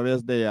poco a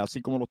través de,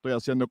 así como lo estoy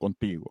haciendo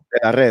contigo, De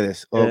las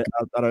redes. Okay.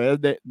 a través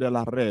de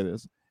las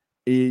redes.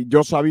 Y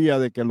yo sabía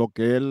de que lo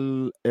que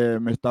él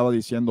me estaba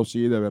diciendo,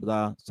 sí, de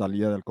verdad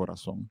salía del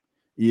corazón.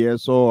 Y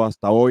eso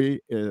hasta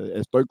hoy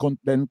estoy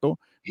contento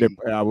de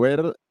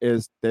haber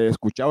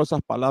escuchado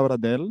esas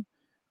palabras de él,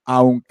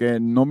 aunque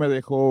no me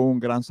dejó un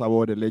gran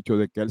sabor el hecho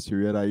de que él se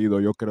hubiera ido.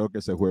 Yo creo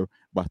que se fue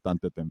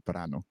bastante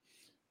temprano.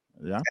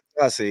 ¿Ya?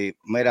 Así,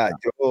 mira,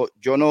 Ya.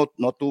 yo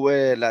no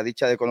tuve la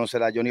dicha de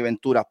conocer a Johnny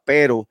Ventura,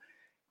 pero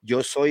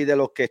yo soy de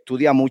los que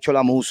estudia mucho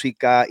la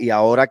música y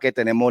ahora que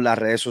tenemos las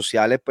redes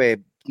sociales, pues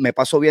me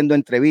paso viendo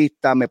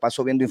entrevistas, me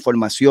paso viendo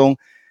información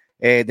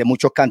de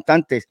muchos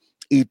cantantes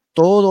y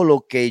todo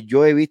lo que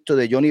yo he visto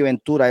de Johnny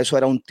Ventura, eso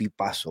era un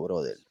tipazo,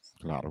 brother.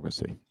 Claro que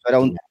sí. Eso era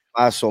un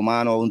tipazo,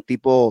 mano, un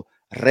tipo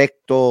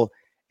recto,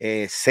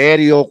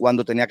 serio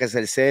cuando tenía que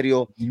ser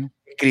serio.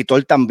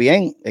 Escritor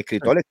también,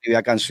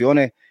 escribía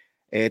canciones,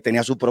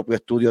 tenía su propio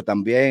estudio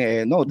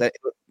también.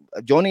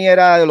 Johnny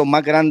era de los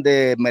más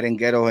grandes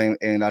merengueros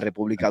en la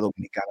República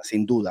Dominicana,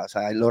 sin duda. O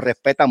sea, lo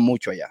respetan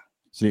mucho allá.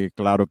 Sí,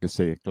 claro que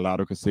sí,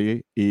 claro que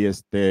sí. Y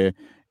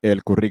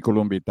el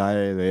currículum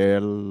vitae de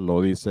él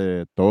lo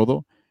dice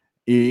todo.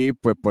 Y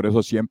pues por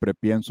eso siempre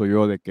pienso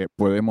yo de que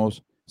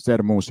podemos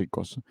ser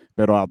músicos,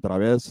 pero a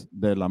través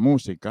de la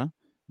música,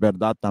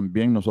 ¿verdad?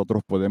 También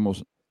nosotros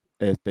podemos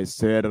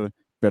ser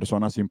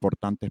personas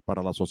importantes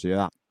para la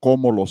sociedad,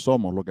 como lo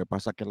somos. Lo que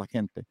pasa es que la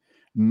gente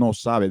no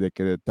sabe de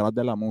que detrás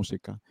de la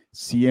música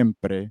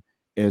siempre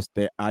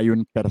hay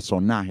un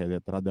personaje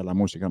detrás de la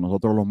música.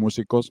 Nosotros los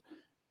músicos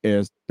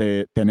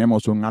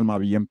tenemos un alma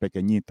bien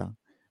pequeñita,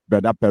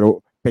 ¿verdad?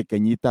 Pero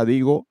pequeñita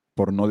digo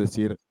por no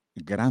decir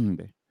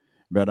grande,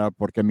 ¿verdad?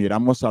 Porque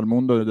miramos al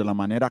mundo desde la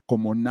manera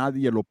como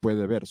nadie lo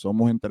puede ver.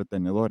 Somos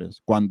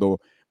entretenedores. Cuando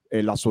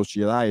la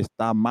sociedad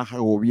está más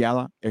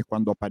agobiada es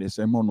cuando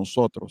aparecemos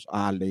nosotros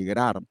a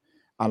alegrar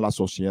a la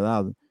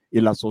sociedad. Y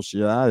las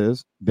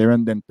sociedades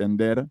deben de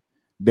entender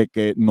de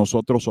que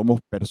nosotros somos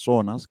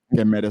personas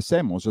que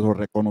merecemos esos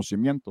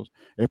reconocimientos.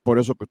 Es por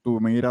eso que tú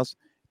miras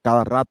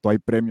cada rato hay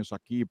premios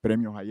aquí,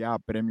 premios allá,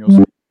 premios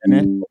en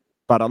esto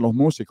para los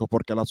músicos,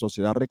 porque la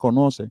sociedad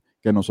reconoce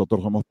que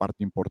nosotros somos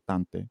parte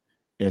importante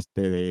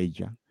de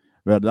ella,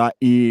 ¿verdad?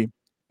 Y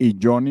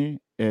Johnny,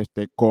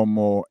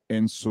 como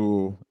en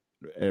su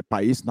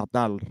país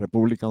natal,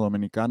 República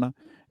Dominicana,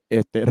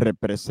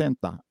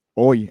 representa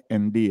hoy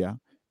en día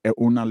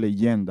una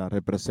leyenda,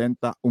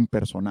 representa un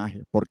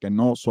personaje, porque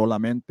no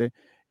solamente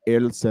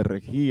él se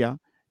regía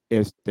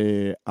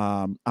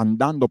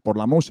andando por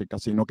la música,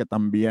 sino que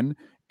también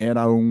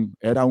era un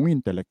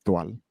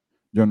intelectual.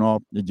 Yo no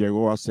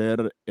llegó a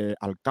ser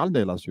alcalde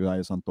de la ciudad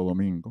de Santo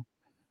Domingo,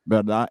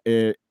 ¿verdad?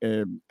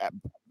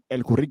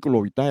 El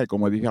currículo vitae,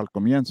 como dije al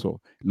comienzo,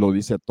 lo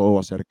dice todo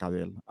acerca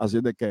de él. Así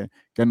de que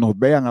nos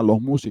vean a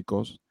los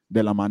músicos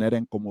de la manera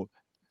en cómo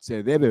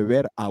se debe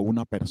ver a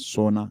una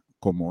persona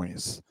como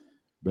es,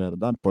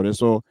 ¿verdad? Por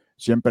eso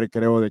siempre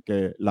creo de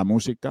que la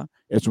música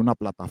es una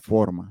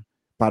plataforma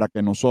para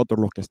que nosotros,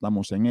 los que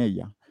estamos en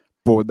ella,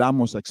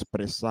 podamos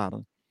expresar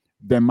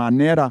de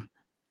manera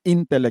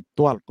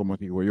intelectual, como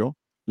digo yo,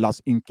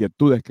 las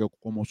inquietudes que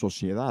como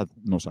sociedad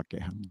nos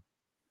aquejan.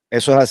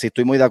 Eso es así,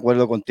 estoy muy de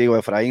acuerdo contigo,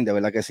 Efraín, de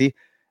verdad que sí.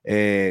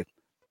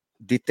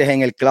 Diste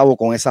en el clavo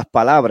con esas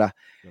palabras.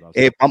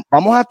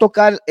 Vamos a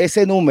tocar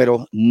ese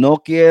número.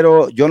 Yo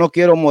no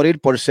quiero morir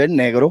por ser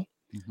negro.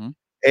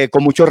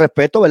 Con mucho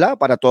respeto, ¿verdad?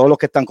 Para todos los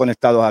que están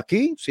conectados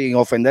aquí, sin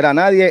ofender a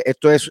nadie.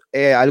 Esto es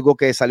algo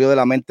que salió de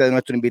la mente de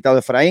nuestro invitado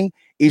Efraín.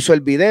 Hizo el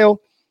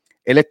video.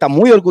 Él está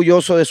muy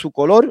orgulloso de su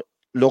color,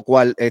 lo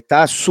cual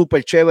está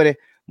súper chévere,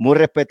 muy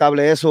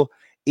respetable eso.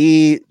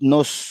 Y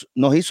nos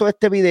hizo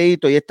este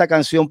videito y esta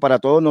canción para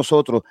todos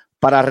nosotros,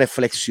 para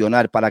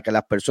reflexionar, para que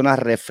las personas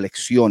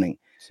reflexionen.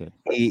 Sí.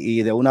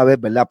 Y de una vez,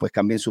 ¿verdad? Pues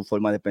cambien su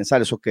forma de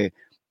pensar. Esos que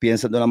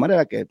piensan de una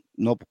manera que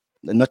no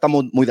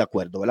estamos muy de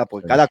acuerdo, ¿verdad?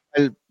 Porque cada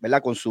cual,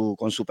 ¿verdad? Con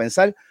su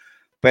pensar.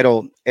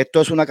 Pero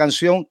esto es una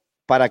canción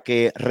para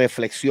que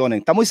reflexionen.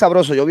 Está muy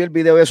sabroso. Yo vi el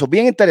video de eso.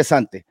 Bien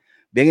interesante.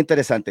 Bien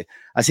interesante.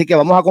 Así que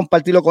vamos a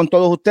compartirlo con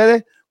todos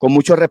ustedes, con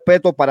mucho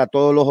respeto para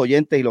todos los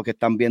oyentes y los que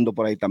están viendo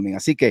por ahí también.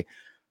 Así que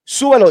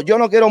súbelo. Yo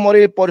no quiero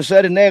morir por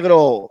ser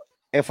negro.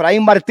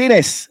 Efraín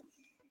Martínez.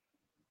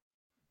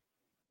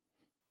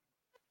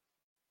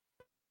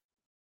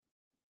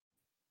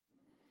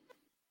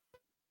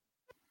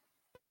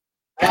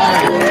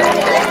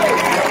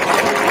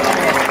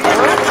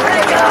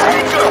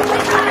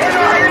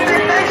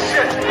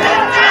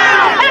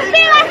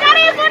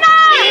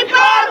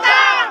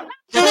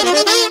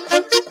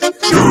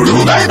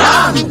 Yurumei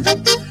man,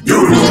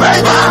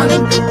 Yurumei man,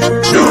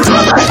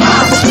 Yurumei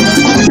man.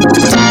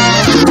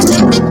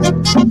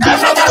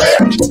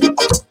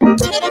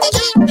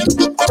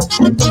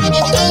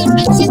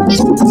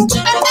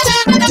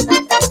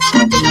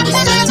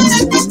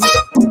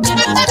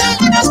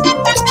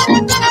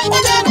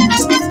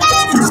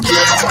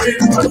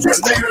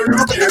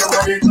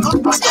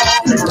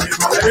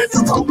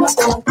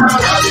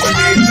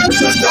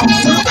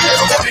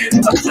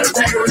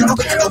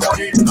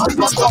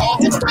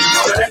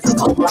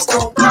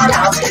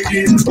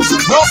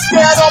 No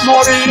quiero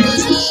morir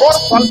por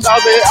falta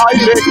de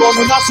aire, con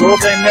una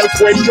soga en el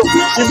cuello,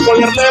 sin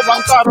poder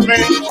levantarme.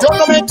 Yo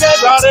no me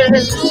quedaré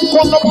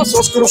con los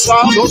brazos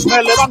cruzados,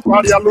 me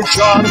levantaré a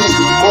luchar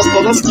por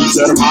todos mis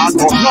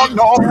hermanos. No,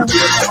 no.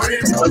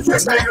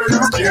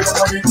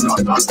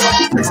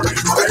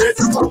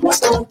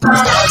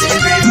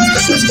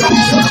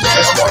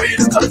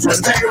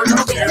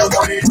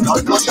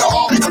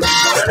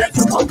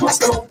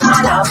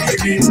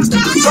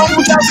 Son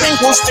muchas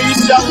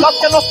injusticias las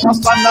que nos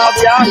pasan a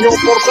diario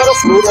por ser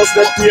oscuros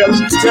de piel.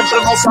 Siempre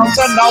nos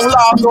hacen a un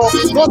lado,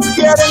 nos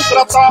quieren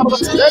tratar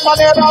de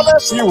manera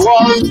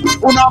desigual.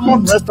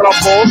 Unamos nuestras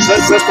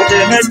voces, esto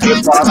tiene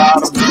que parar.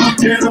 Yo no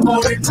quiero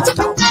morir, no,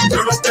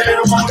 yo no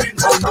quiero morir,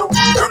 no,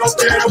 yo no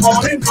quiero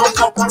morir,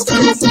 no, por ser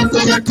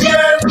oscuros de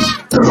piel.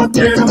 Yo no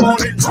quiero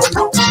morir, no,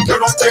 yo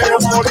no quiero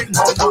morir,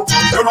 no,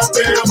 yo no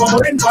quiero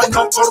morir,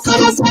 no, por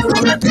ser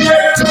oscuros de piel.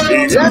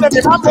 Y viene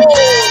mi mambo.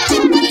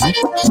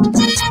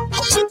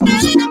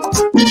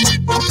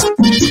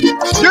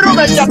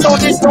 Yurumei ya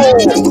todito.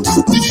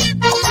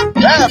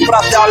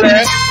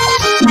 Frasiale.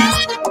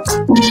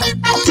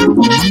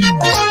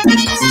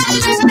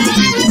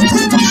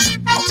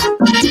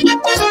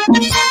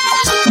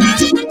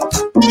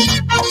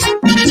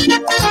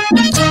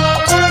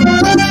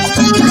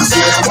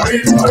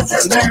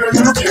 El negro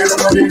yo no quiero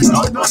morir,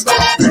 no, no,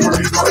 pero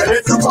digo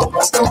derecho como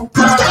tú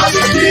para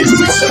vivir. Yo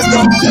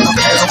no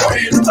quiero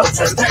morir,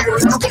 el negro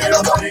yo no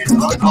quiero morir,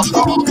 no, no,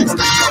 pero digo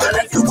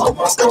derecho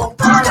como tú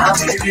para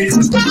vivir.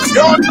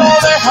 Yo no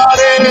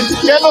dejaré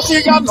que nos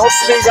sigan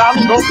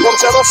hostigando por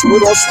ser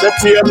oscuros de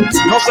piel.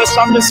 Nos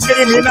están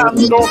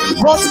discriminando,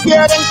 nos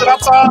quieren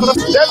tratar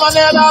de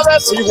manera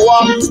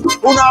desigual.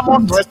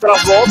 Unamos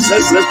nuestras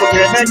voces, esto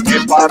tiene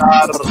que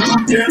parar. Yo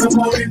no quiero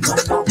morir, no,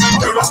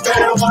 yo no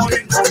quiero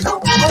morir, no,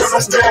 yo no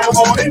quiero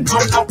morir,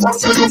 no, por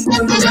ser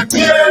oscuro de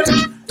piel.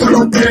 Yo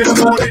no quiero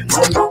morir,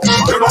 no,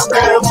 yo no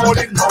quiero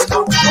morir, no,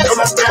 yo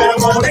no quiero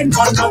morir,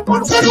 no,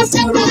 por ser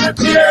oscuro de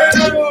piel.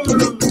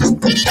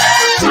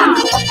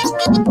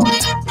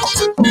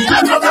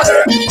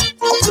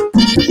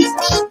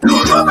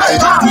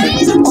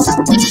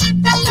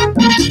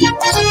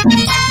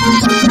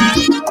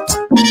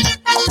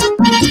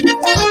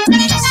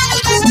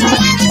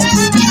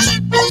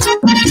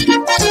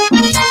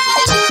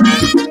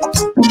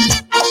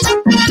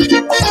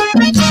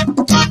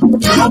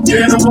 Yo no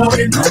quiero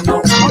morir, no,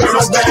 yo no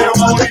quiero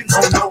morir,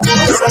 no,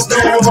 yo no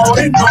quiero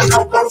morir,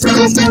 no, por ser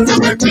oscuro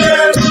de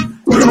piel.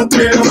 Yo no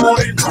quiero morir.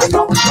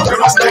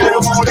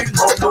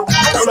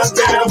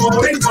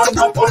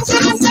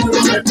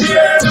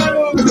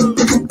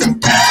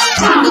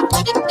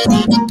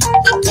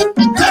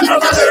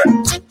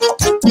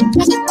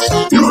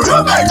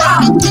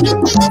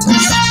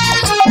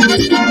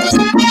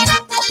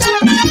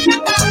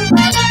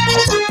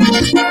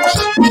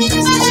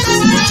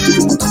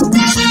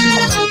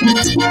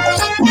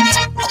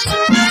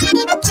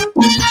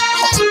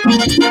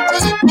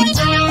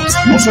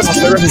 No se nos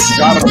debe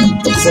juzgar por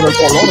el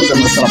color de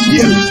nuestra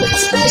piel,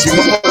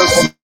 sino por el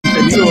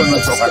contenido de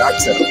nuestro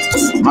carácter.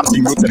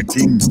 Martin Luther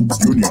King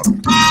Jr.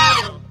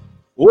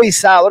 Uy,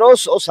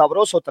 sabroso,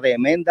 sabroso,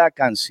 tremenda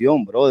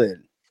canción,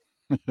 brother.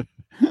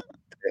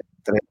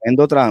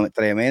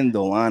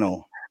 Tremendo,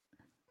 mano.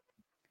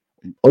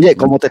 Oye,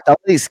 como te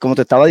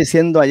estaba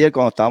diciendo ayer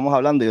cuando estábamos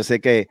hablando, yo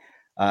sé que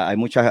hay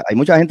mucha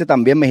gente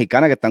también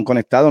mexicana que están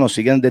conectados, nos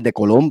siguen desde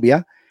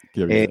Colombia.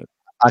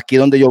 Aquí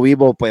donde yo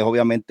vivo, pues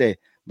obviamente,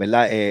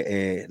 ¿verdad?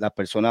 Las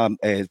personas,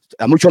 hay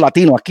muchos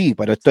latinos aquí,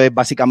 pero esto es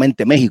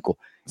básicamente México.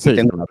 Sí,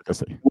 tengo claro que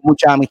sí.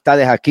 muchas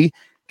amistades aquí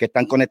que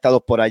están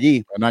conectados por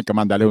allí. Bueno, hay que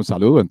mandarle un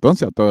saludo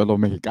entonces a todos los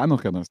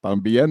mexicanos que nos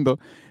están viendo.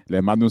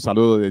 Les mando un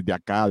saludo desde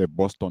acá de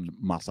Boston,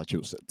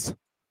 Massachusetts.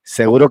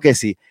 Seguro que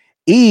sí.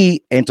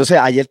 Y entonces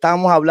ayer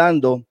estábamos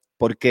hablando,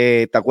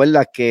 porque te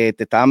acuerdas que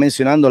te estaba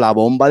mencionando la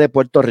bomba de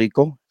Puerto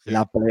Rico, sí.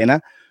 La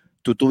plena.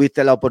 Tú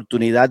tuviste la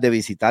oportunidad de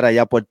visitar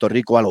allá a Puerto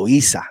Rico, a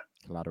Loíza.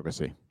 Claro que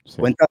sí.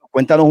 Sí.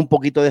 Cuéntanos un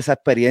poquito de esa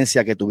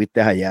experiencia que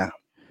tuviste allá.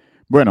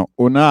 Bueno,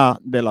 una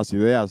de las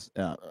ideas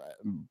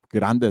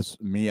grandes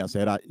mías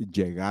era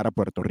llegar a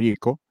Puerto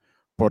Rico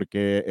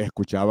porque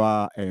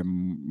escuchaba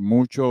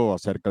mucho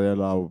acerca de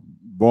la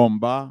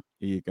bomba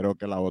y creo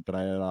que la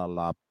otra era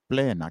la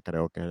plena,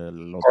 creo que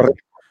el otro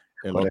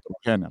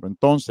género.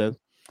 Entonces,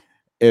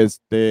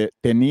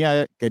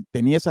 tenía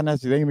esa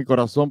necesidad en mi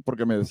corazón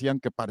porque me decían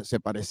que se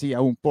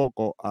parecía un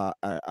poco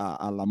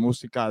a la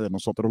música de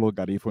nosotros los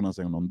garífunas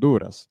en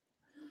Honduras.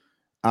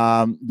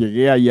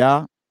 Llegué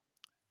allá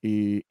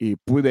y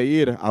pude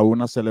ir a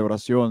una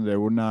celebración de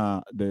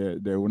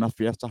unas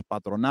fiestas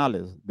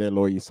patronales de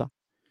Loíza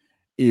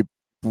y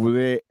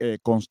pude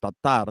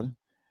constatar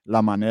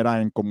la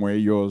manera en cómo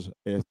ellos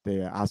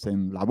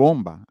hacen la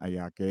bomba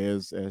allá, que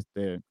es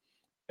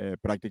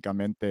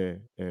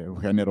prácticamente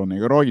un género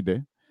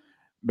negroide,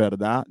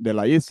 ¿verdad? De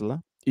la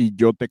isla. Y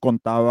yo te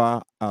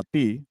contaba a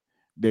ti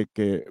de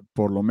que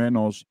por lo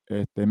menos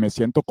me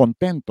siento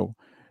contento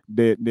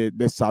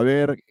de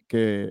saber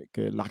que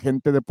la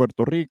gente de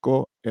Puerto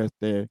Rico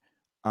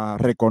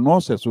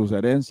reconoce sus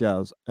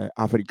herencias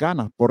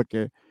africanas,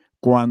 porque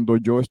cuando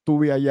yo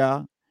estuve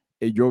allá,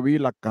 yo vi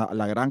la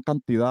gran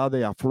cantidad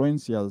de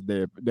afluencias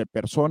de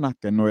personas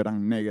que no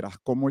eran negras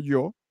como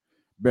yo,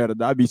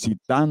 ¿verdad?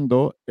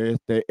 Visitando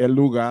el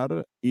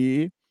lugar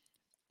y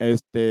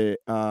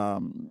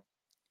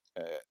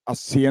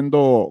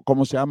haciendo,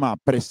 ¿cómo se llama?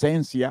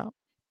 Presencia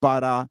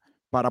para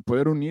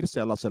poder unirse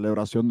a la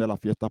celebración de las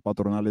fiestas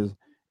patronales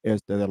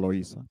de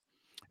Loíza.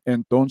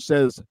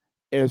 Entonces,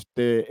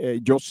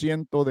 yo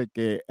siento de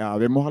que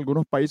vemos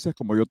algunos países,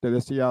 como yo te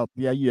decía a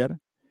ti ayer,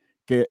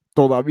 que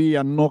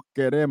todavía no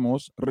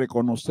queremos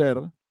reconocer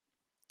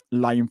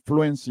la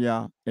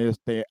influencia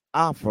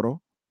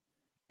afro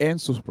en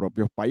sus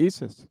propios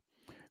países.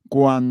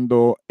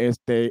 Cuando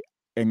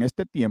en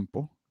este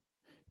tiempo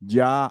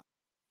ya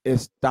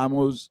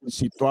estamos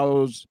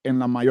situados en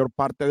la mayor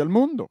parte del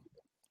mundo,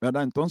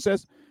 ¿verdad?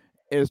 Entonces,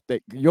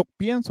 yo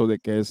pienso de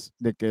que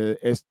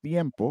es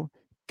tiempo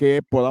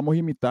que podamos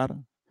imitar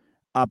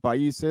a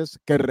países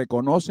que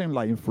reconocen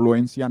la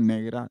influencia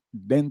negra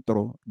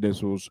dentro de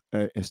sus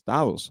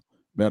estados,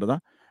 ¿verdad?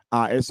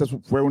 Esa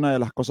fue una de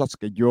las cosas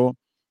que yo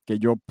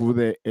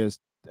pude,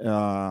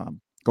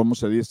 ¿cómo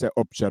se dice?,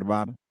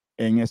 observar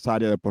en esa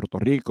área de Puerto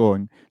Rico,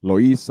 en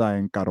Loíza,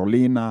 en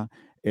Carolina,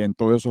 en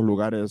todos esos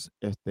lugares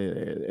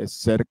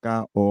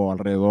cerca o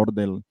alrededor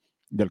del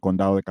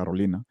condado de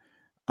Carolina.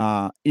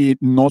 Y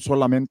no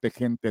solamente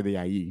gente de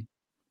ahí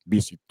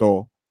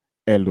visitó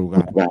el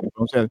lugar.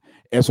 Entonces,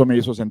 eso me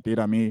hizo sentir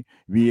a mí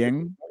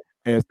bien.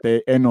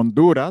 En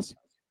Honduras,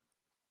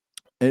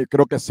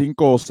 creo que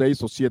 5 o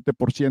 6 o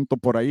 7%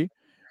 por ahí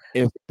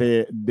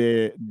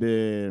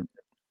de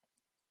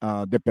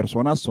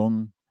personas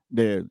son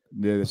de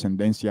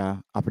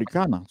descendencia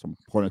africana, son,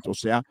 o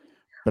sea,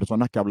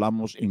 personas que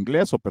hablamos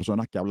inglés o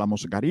personas que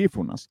hablamos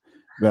garífunas,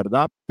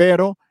 ¿verdad?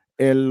 Pero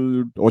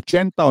el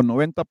 80 o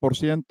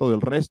 90%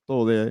 del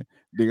resto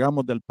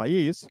digamos, del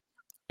país,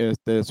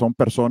 son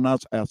personas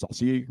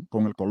así,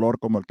 con el color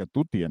como el que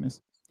tú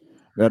tienes,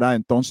 ¿verdad?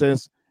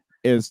 Entonces,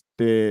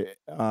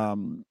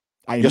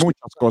 hay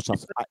muchas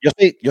cosas.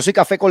 Yo soy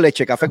café con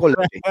leche.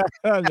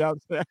 Ya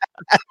sé.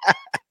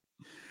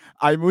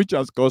 Hay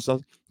muchas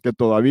cosas que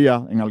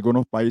todavía en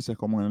algunos países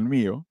como en el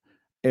mío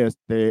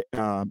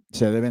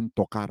se deben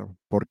tocar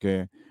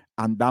porque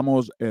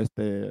andamos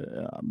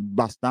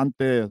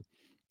bastante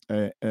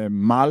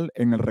mal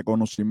en el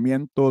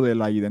reconocimiento de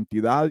la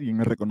identidad y en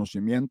el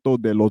reconocimiento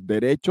de los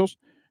derechos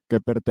que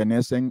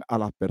pertenecen a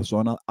las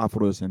personas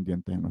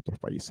afrodescendientes en nuestros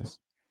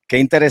países. Qué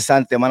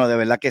interesante, hermano, de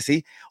verdad que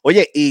sí.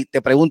 Oye, y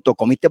te pregunto,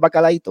 ¿comiste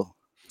bacalaíto?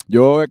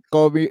 Yo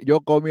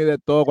comí de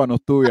todo cuando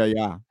estuve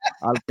allá.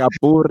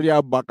 Alcapurria,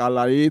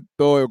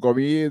 bacalaíto, yo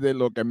comí de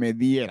lo que me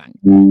dieran.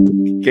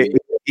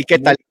 ¿Y qué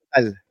tal?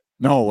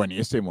 No,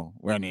 buenísimo,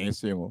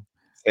 buenísimo.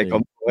 Se Sí.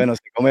 come bueno,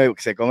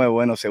 se come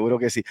bueno, seguro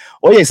que sí.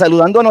 Oye,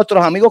 saludando a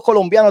nuestros amigos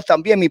colombianos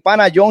también, mi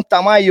pana John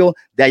Tamayo,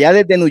 de allá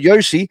desde New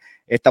Jersey,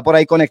 está por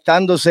ahí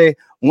conectándose.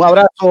 Un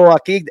abrazo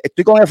aquí.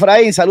 Estoy con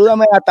Efraín.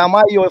 Salúdame a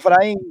Tamayo,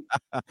 Efraín.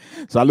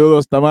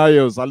 Saludos,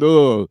 Tamayo,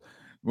 saludos.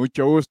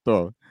 Mucho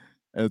gusto.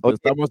 Oye,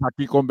 Estamos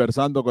aquí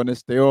conversando con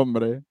este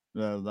hombre,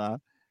 ¿verdad?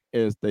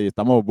 Y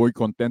estamos muy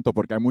contentos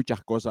porque hay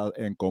muchas cosas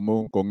en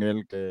común con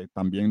él que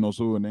también nos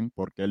unen,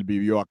 porque él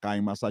vivió acá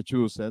en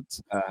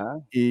Massachusetts ajá.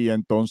 y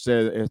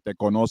entonces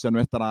conoce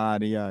nuestra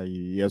área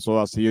y eso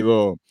ha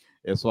sido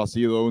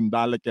un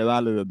dale que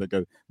dale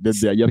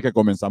desde ayer que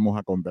comenzamos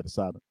a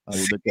conversar.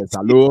 Así de que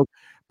saludos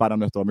para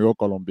nuestro amigo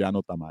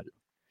colombiano Tamayo.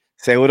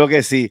 Seguro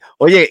que sí.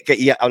 Oye,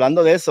 y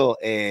hablando de eso,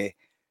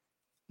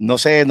 no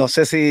sé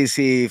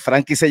si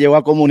Frankie se llegó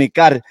a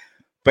comunicar,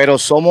 pero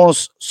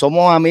somos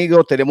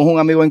amigos, tenemos un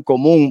amigo en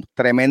común,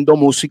 tremendo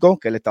músico,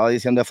 que le estaba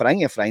diciendo a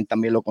Efraín, Efraín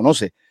también lo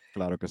conoce.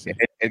 Claro que sí.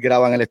 Él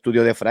graba en el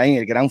estudio de Efraín,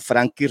 el gran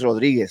Frankie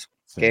Rodríguez,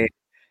 Sí. que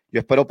yo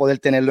espero poder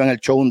tenerlo en el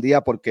show un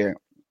día porque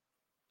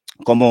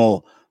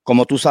como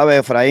tú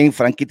sabes, Efraín,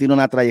 Frankie tiene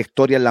una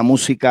trayectoria en la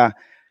música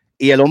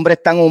y el hombre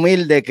es tan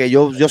humilde que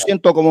yo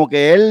siento como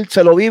que él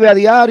se lo vive a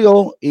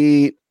diario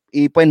y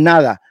pues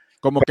nada.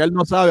 Como que él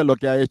no sabe lo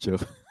que ha hecho.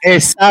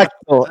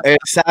 Exacto,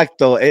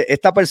 exacto.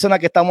 Esta persona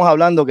que estamos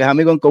hablando, que es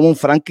amigo en común,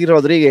 Frankie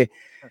Rodríguez,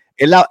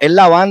 es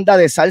la banda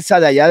de salsa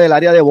de allá del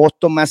área de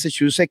Boston,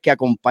 Massachusetts, que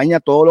acompaña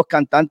a todos los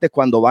cantantes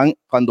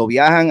cuando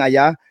viajan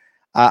allá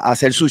a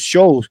hacer sus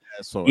shows.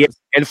 Eso Y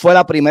es. él fue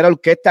la primera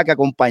orquesta que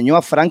acompañó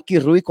a Frankie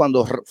Ruiz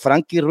cuando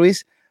Frankie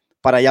Ruiz,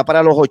 para allá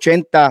para los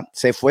 80,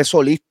 se fue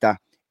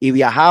solista y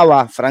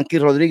viajaba. Frankie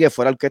Rodríguez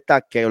fue la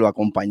orquesta que lo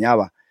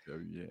acompañaba. Qué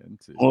bien,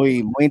 sí.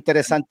 Muy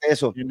interesante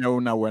eso. Tiene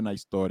una buena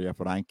historia,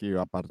 Frankie,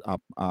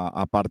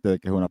 aparte de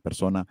que es una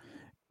persona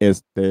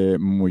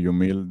muy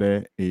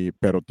humilde,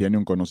 pero tiene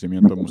un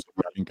conocimiento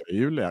musical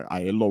increíble.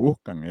 A él lo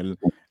buscan.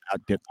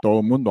 Que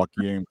todo el mundo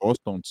aquí en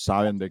Boston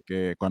saben de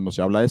que cuando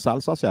se habla de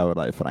salsa, se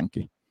habla de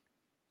Frankie.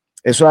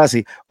 Eso es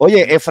así.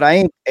 Oye,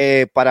 Efraín,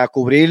 para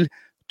cubrir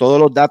todos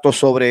los datos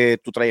sobre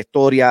tu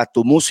trayectoria,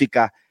 tu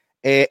música,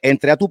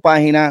 entré a tu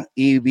página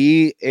y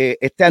vi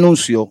este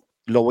anuncio.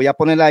 Lo voy a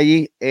poner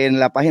ahí en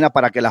la página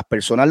para que las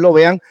personas lo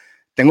vean.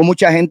 Tengo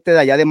mucha gente de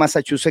allá de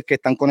Massachusetts que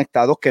están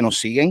conectados, que nos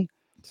siguen.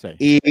 Sí.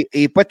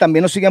 Y pues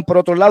también nos siguen por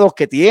otros lados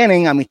que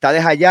tienen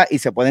amistades allá y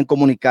se pueden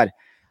comunicar.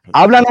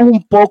 Háblanos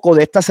un poco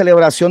de esta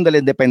celebración de la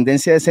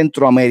independencia de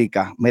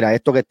Centroamérica. Mira,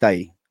 esto que está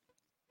ahí.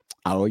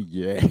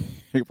 Oye,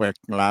 pues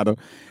claro.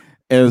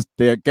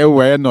 Qué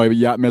bueno,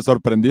 ya me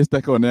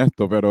sorprendiste con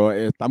esto, pero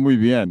está muy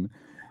bien.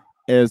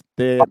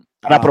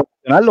 Para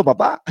promocionarlo,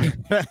 papá.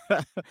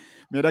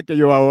 Mira que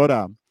yo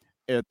ahora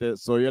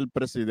soy el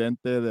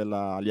presidente de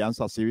la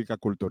Alianza Cívica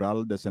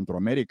Cultural de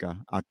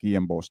Centroamérica aquí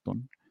en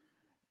Boston.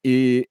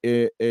 Y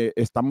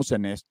estamos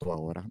en esto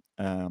ahora.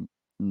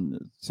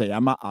 Se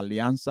llama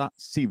Alianza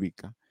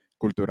Cívica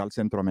Cultural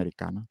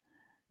Centroamericana,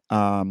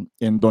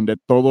 en donde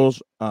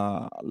todos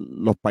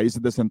los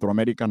países de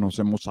Centroamérica nos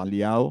hemos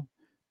aliado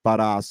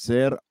para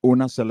hacer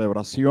una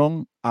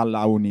celebración a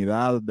la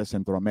unidad de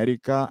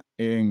Centroamérica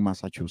en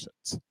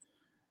Massachusetts.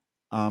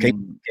 Qué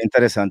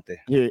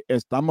interesante. Y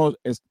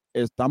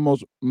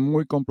estamos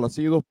muy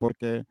complacidos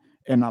porque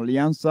en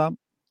Alianza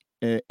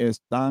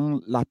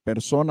están las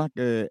personas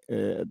que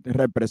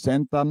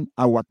representan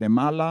a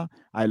Guatemala,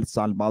 a El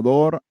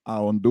Salvador,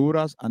 a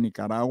Honduras, a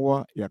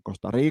Nicaragua y a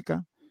Costa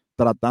Rica,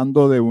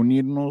 tratando de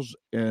unirnos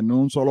en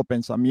un solo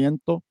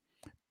pensamiento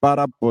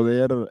para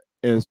poder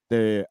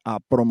a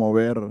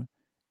promover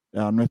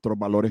nuestros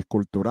valores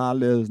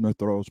culturales,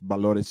 nuestros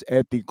valores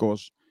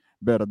éticos,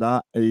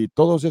 ¿verdad? Y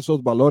todos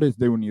esos valores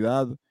de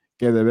unidad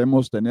que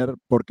debemos tener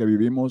porque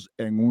vivimos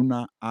en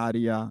una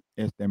área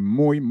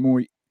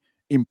muy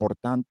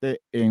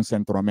importante en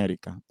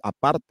Centroamérica.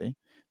 Aparte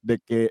de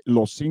que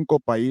los 5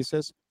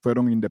 países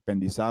fueron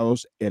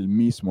independizados el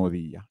mismo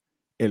día.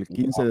 El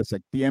 15 de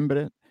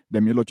septiembre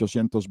de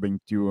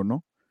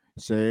 1821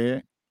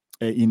 se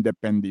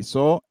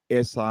independizó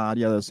esa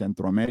área de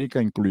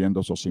Centroamérica, incluyendo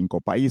esos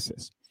 5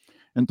 países.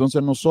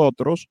 Entonces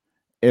nosotros,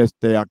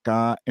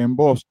 acá en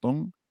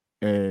Boston,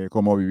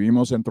 como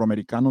vivimos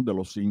centroamericanos de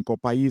los 5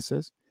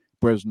 países,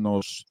 pues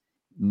nos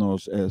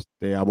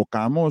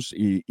abocamos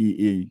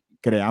y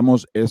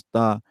creamos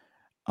esta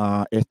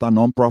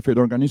non-profit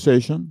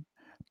organization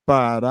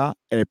para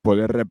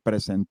poder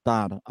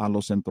representar a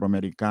los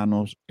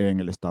centroamericanos en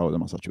el estado de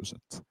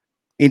Massachusetts.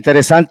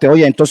 Interesante.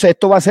 Oye, entonces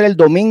esto va a ser el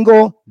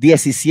domingo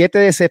 17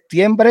 de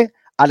septiembre,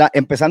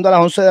 empezando a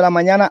las 11 de la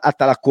mañana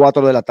hasta las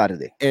 4 de la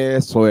tarde.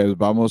 Eso es,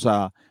 vamos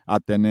a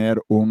tener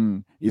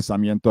un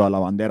izamiento de la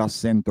bandera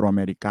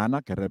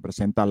centroamericana que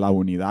representa la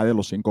unidad de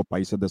los 5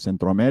 países de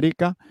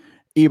Centroamérica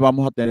y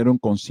vamos a tener un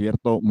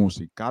concierto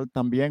musical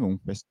también, un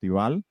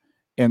festival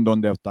en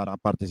donde estaré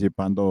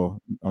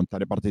participando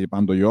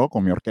yo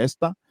con mi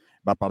orquesta.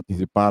 va a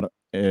participar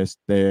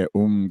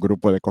un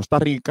grupo de Costa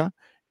Rica,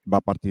 va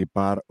a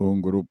participar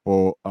un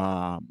grupo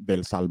de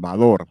El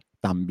Salvador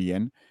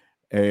también,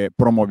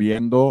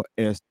 promoviendo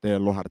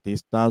los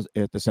artistas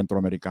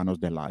centroamericanos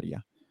del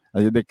área.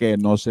 Así de que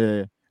no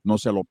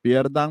se lo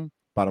pierdan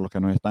para los que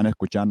nos están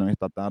escuchando en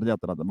esta tarde a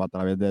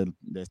través de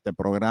este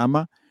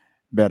programa,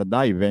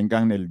 ¿verdad? Y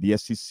vengan el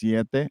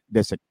 17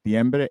 de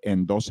septiembre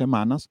en 2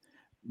 semanas.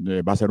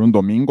 Va a ser un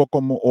domingo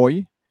como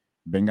hoy.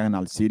 Vengan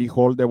al City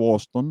Hall de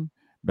Boston,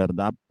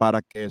 ¿verdad?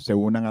 Para que se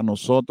unan a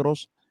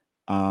nosotros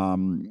a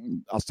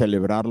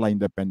celebrar la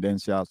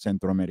independencia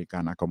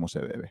centroamericana como se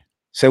debe.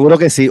 Seguro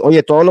que sí.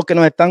 Oye, todos los que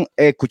nos están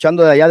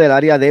escuchando de allá del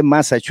área de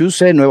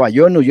Massachusetts, Nueva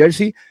York, New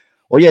Jersey,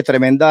 oye,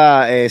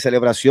 tremenda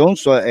celebración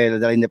de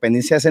la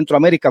independencia de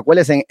Centroamérica. ¿Cuál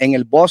es? En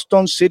el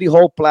Boston City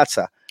Hall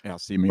Plaza.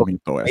 Así mismo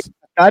es.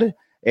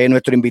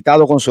 Nuestro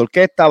invitado con su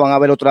orquesta, van a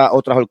ver otras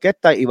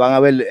orquestas y van a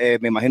ver,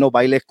 me imagino,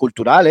 bailes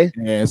culturales.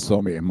 Eso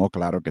mismo,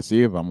 claro que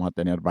sí. Vamos a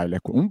tener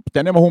bailes.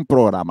 Tenemos un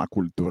programa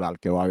cultural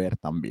que va a haber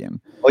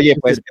también. Oye,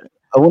 pues es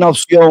una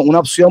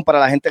opción para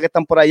la gente que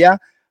están por allá,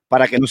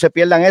 para que no se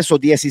pierdan eso.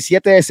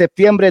 17 de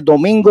septiembre,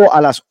 domingo a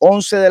las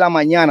 11 de la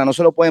mañana. No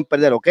se lo pueden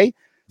perder, ¿ok?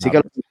 Así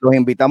que los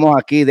invitamos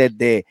aquí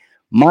desde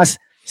Más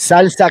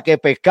Salsa que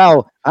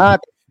Pescado.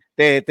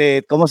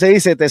 ¿Cómo se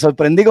dice? Te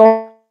sorprendí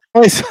con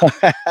eso.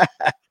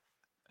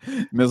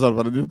 Me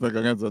sorprendiste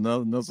con eso,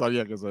 no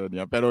sabía que se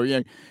venía, pero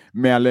bien,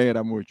 me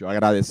alegra mucho,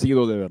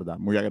 agradecido de verdad,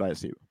 muy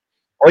agradecido.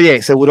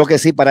 Oye, seguro que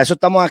sí, para eso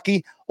estamos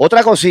aquí.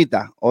 Otra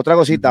cosita,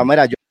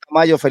 mira, yo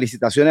Mayo,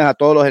 felicitaciones a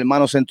todos los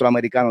hermanos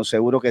centroamericanos,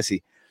 seguro que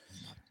sí.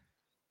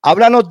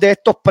 Háblanos de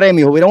estos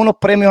premios, hubieron unos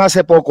premios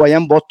hace poco allá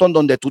en Boston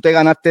donde tú te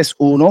ganaste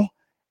uno.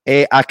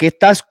 Aquí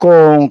estás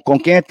 ¿con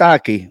quién estás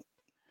aquí?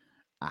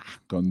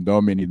 Con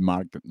Dominic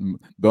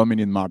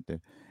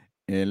Marte.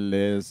 Él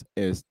es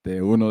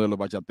uno de los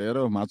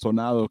bachateros más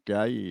sonados que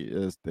hay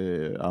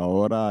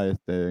ahora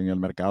en el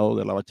mercado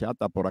de la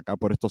bachata por acá,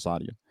 por estos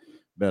áreas,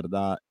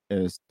 ¿verdad?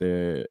 Es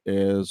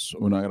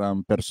una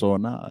gran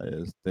persona,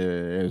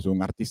 es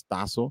un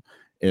artistazo.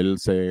 Él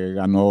se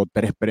ganó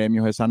 3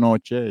 premios esa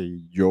noche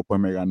y yo pues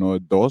me ganó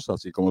 2,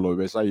 así como lo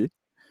ves ahí.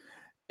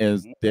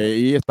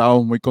 Y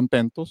estábamos muy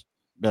contentos,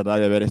 ¿verdad?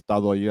 De haber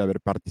estado ahí, de haber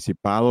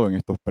participado en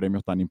estos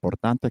premios tan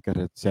importantes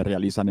que se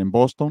realizan en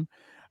Boston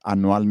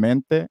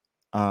anualmente.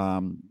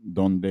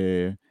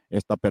 Donde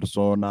esta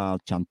persona,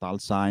 Chantal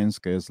Sainz,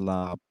 que es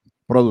la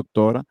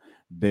productora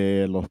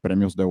de los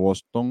premios de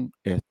Boston,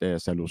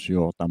 se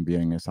lució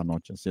también esa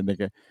noche. Así de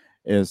que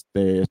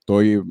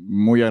estoy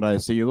muy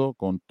agradecido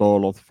con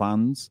todos los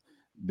fans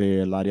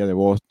del área de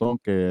Boston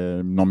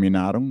que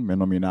me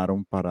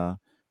nominaron para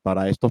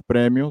estos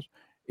premios.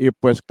 Y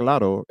pues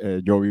claro,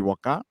 yo vivo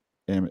acá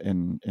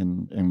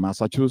en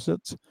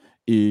Massachusetts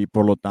y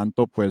por lo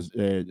tanto pues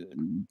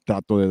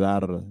trato de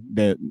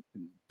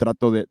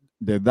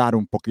dar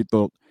un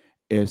poquito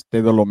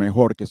de lo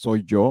mejor que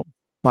soy yo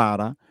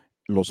para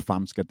los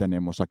fans que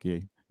tenemos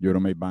aquí,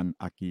 Yurumei Band,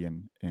 aquí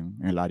en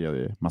el área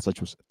de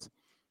Massachusetts.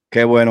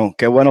 Qué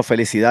bueno,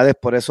 felicidades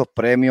por esos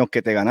premios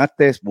que te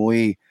ganaste,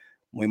 muy,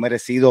 muy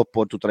merecidos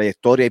por tu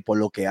trayectoria y por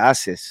lo que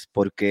haces,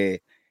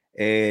 porque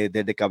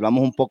desde que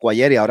hablamos un poco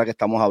ayer y ahora que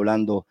estamos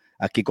hablando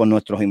aquí con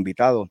nuestros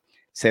invitados,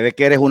 se ve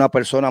que eres una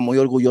persona muy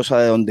orgullosa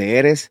de donde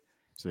eres,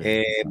 sí,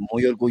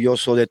 muy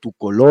orgulloso de tu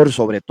color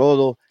sobre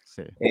todo,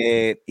 sí.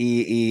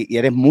 Y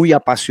eres muy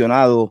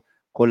apasionado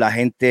con la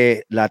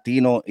gente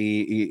latino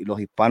y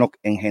los hispanos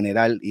en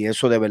general, y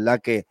eso de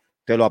verdad que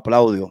te lo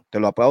aplaudo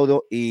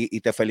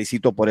y te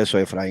felicito por eso,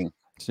 Efraín.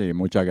 Sí,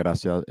 muchas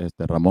gracias,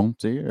 Ramón.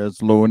 Sí,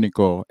 es lo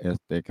único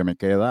que me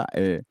queda,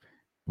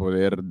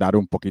 poder dar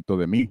un poquito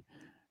de mí.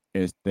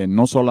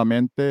 No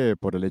solamente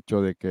por el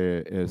hecho de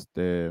que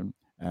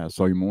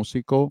soy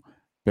músico,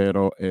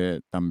 pero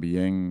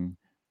también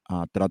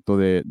trato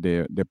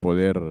de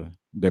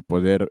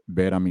poder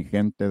ver a mi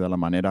gente de la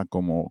manera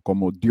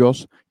como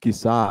Dios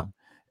quizá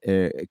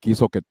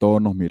quiso que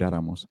todos nos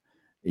miráramos.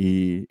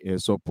 Y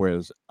eso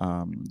pues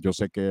yo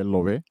sé que Él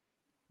lo ve,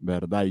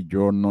 ¿verdad? Y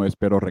yo no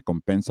espero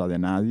recompensa de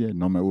nadie,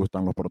 no me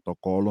gustan los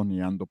protocolos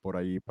ni ando por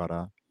ahí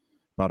para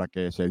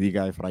que se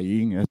diga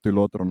Efraín, esto y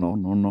lo otro,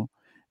 no.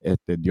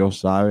 Dios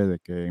sabe de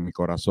que en mi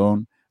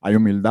corazón hay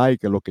humildad y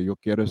que lo que yo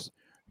quiero es,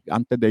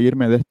 antes de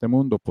irme de este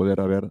mundo, poder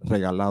haber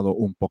regalado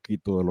un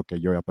poquito de lo que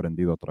yo he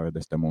aprendido a través de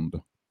este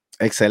mundo.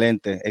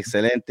 Excelente,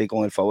 y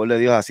con el favor de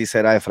Dios así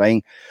será,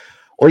 Efraín.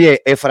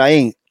 Oye,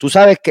 Efraín, tú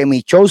sabes que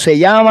mi show se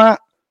llama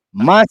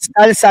Más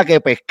Salsa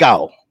que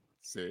Pescado.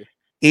 Sí.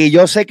 Y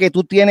yo sé que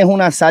tú tienes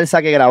una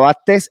salsa que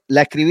grabaste,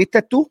 ¿la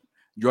escribiste tú?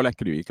 Yo la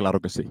escribí, claro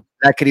que sí.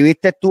 La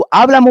escribiste tú.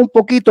 Háblame un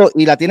poquito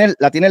y la tienes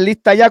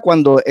lista ya.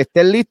 Cuando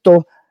estés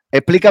listo,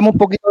 explícame un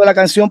poquito de la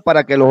canción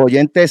para que los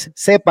oyentes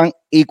sepan.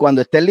 Y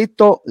cuando estés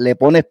listo, le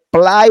pones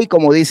play,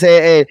 como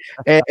dice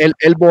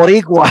el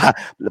boricua.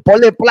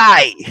 Ponle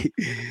play.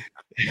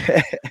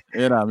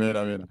 Mira.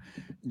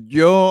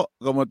 Yo,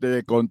 como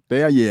te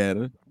conté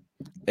ayer,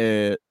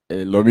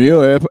 lo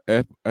mío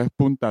es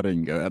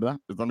puntarengue, ¿verdad?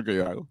 Eso es lo que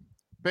yo hago.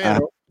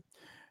 Pero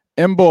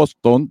en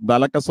Boston da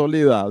la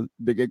casualidad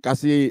de que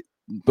casi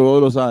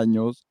todos los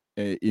años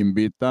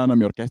invitan a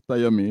mi orquesta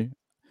y a mí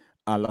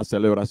a la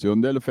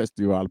celebración del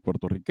festival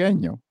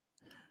puertorriqueño,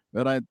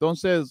 ¿verdad?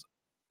 Entonces,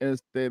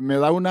 me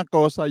da una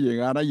cosa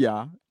llegar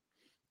allá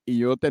y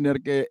yo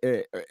tener que,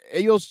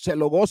 ellos se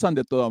lo gozan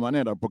de toda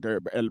manera, porque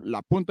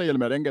la punta y el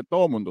merengue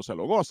todo el mundo se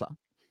lo goza.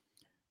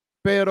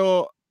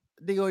 Pero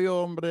digo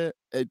yo, hombre,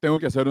 tengo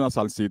que hacer una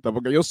salsita,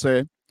 porque yo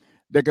sé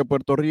de que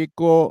Puerto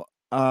Rico,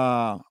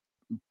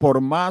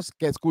 por más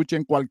que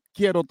escuchen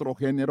cualquier otro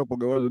género,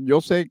 porque bueno,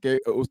 yo sé que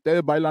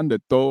ustedes bailan de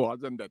todo,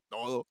 hacen de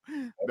todo,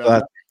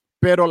 ¿verdad?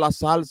 Pero la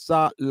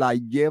salsa la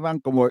llevan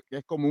como,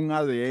 es como un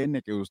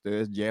ADN que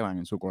ustedes llevan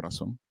en su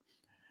corazón.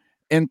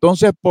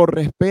 Entonces, por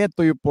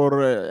respeto y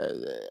por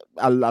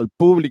al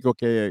público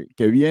que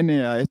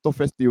viene a estos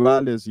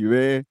festivales y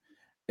ve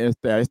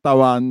a esta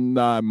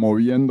banda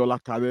moviendo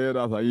las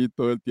caderas ahí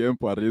todo el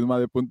tiempo a ritmo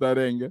de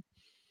puntarengue,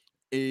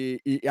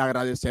 y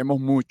agradecemos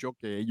mucho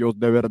que ellos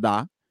de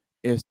verdad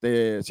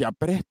se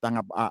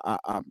aprestan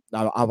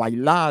a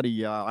bailar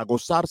y a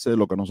gozarse de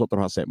lo que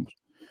nosotros hacemos.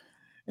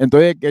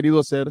 Entonces he querido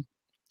hacer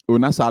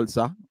una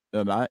salsa,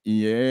 ¿verdad?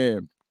 Y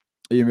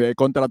me he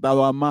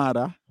contratado a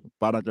Mara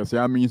para que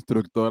sea mi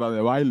instructora de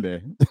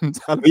baile.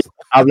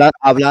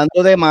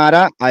 Hablando de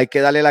Mara, hay que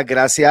darle las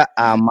gracias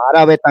a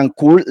Mara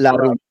Betancourt,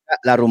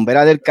 la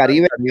rumbera del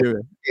Caribe,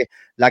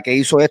 la que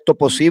hizo esto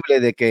posible,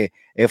 de que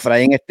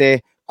Efraín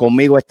esté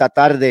conmigo esta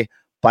tarde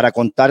para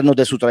contarnos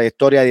de su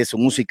trayectoria y de su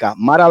música.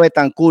 Mara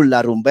Betancourt,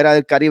 la rumbera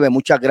del Caribe,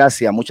 muchas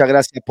gracias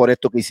por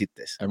esto que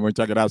hiciste.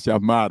 Muchas gracias,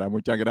 Mara,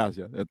 muchas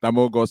gracias.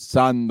 Estamos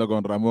gozando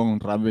con Ramón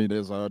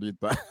Ramírez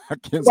ahorita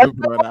aquí en su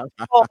programa.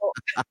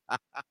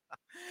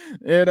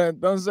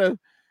 Entonces,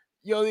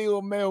 yo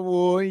digo, me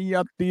voy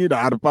a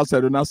tirar para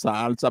hacer una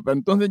salsa. Pero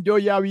entonces yo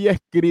ya había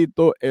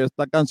escrito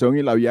esta canción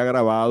y la había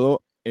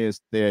grabado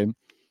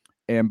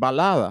en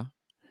balada.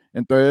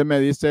 Entonces me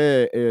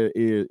dice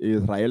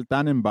Israel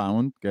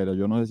Tannenbaum, que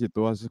yo no sé si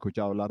tú has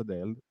escuchado hablar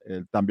de él,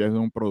 él también es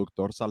un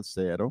productor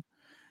salsero.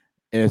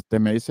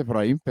 Me dice,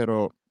 Efraín,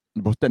 pero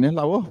vos tenés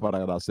la voz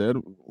para hacer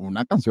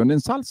una canción en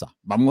salsa.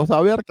 Vamos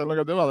a ver qué es lo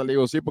que te va. Le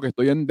digo, sí, porque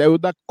estoy en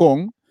deuda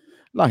con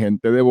la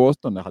gente de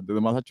Boston, la gente de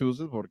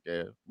Massachusetts,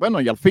 porque, bueno,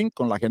 y al fin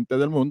con la gente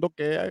del mundo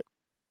que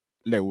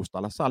le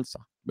gusta la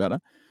salsa, ¿verdad?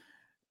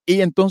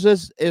 Y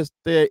entonces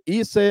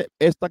hice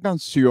esta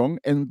canción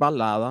en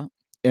balada,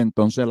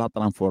 entonces la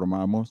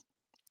transformamos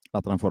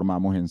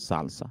en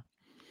salsa.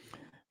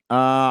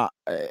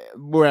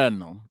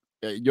 Bueno,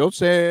 yo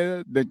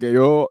sé de que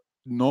yo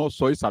no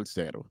soy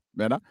salsero,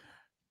 ¿verdad?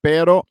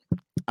 Pero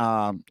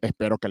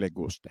espero que les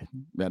guste,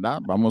 ¿verdad?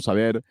 Vamos a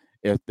ver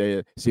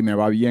si me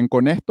va bien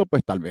con esto,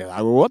 pues tal vez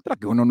hago otra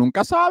que uno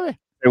nunca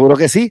sabe. Seguro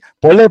que sí.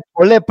 Ponle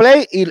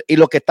play y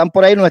los que están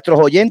por ahí, nuestros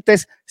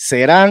oyentes,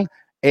 serán,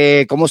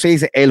 ¿cómo se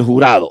dice? El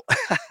jurado.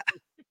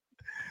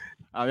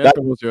 A ver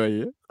cómo se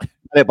oye.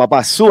 Dale,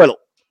 papá, súbelo.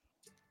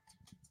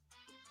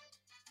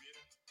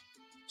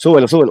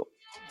 Súbelo.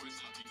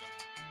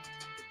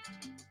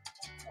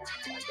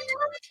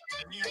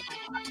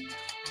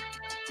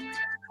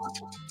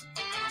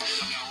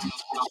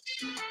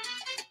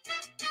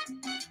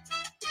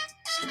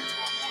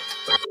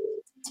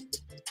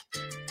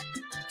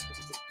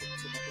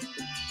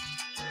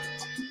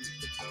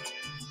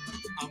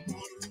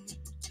 Amor,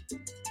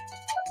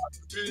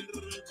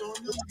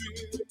 perdóname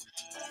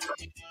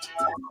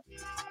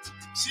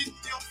si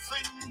te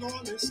ofendo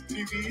al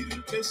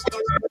escribirte esta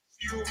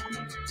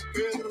canción.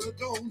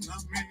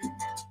 Perdóname,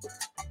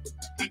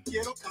 te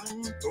quiero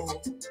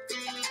tanto.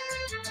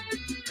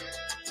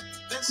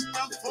 De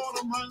esta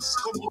forma es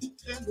como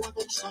te lo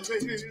hago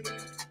saber.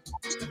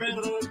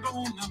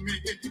 Perdóname,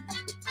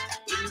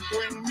 tengo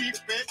en mi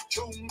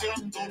pecho un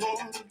gran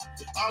dolor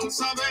al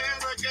saber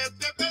que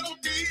te he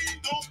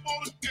perdido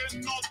porque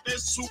no te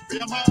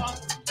supe amar.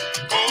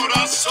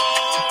 Corazón,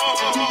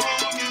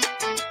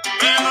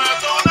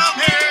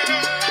 perdóname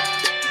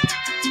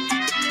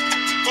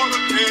por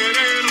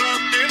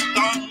quererte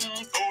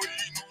tanto y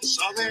no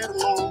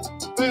saberlo.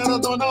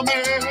 Perdóname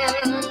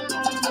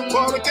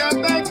porque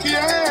te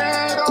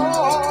quiero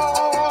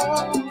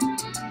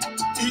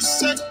y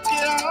sé que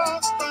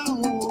hasta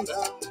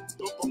ahora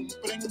lo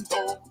comprendo.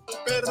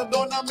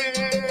 Perdóname,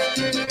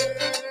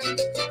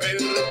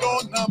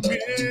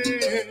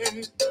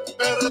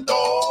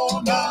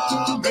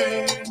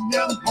 mi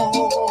amor.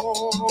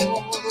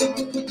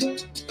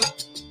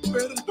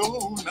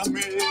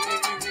 Perdóname,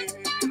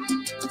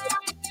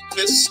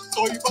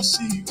 estoy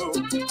vacío.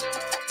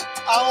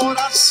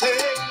 Ahora sé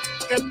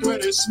que tú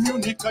eres mi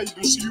única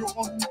ilusión.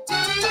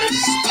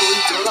 Estoy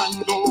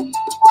llorando,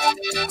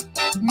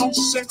 no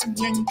sé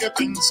ni en qué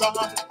pensar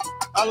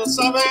al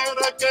saber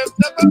que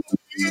te he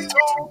perdido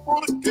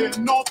porque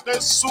no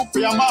te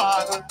supe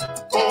amar.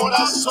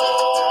 Corazón,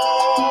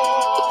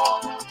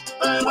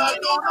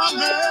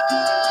 perdóname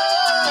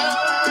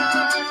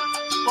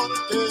por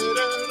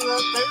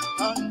quererte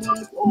tanto y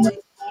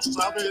no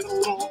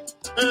saberlo.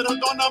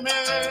 Perdóname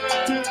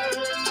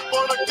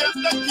porque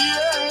te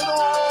quiero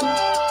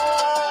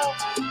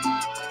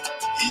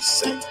y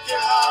sé que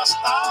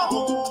hasta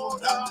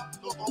ahora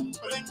lo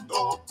comprendo.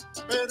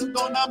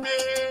 perdóname,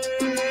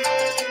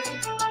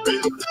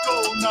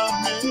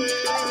 perdóname,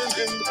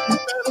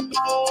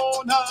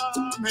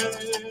 perdóname,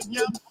 mi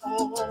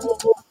amor,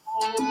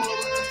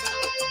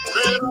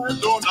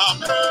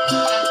 perdóname.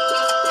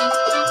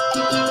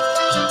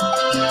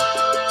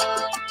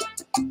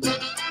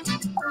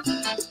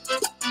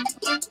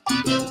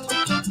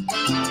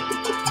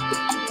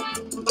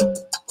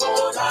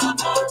 Por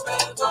amor,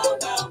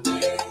 perdóname.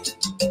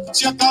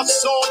 Si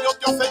acaso yo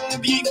te he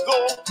ofendido,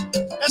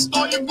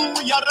 estoy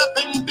muy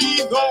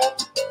arrepentido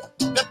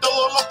de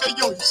todo lo que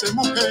yo hice,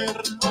 mujer.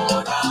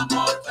 Por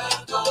amor,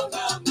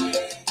 perdóname.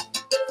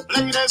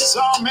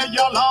 Regrésame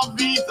ya a la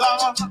vida,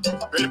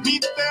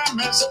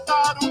 permíteme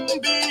estar un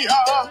día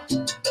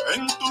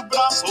en tus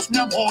brazos, mi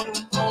amor.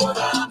 Por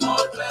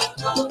amor,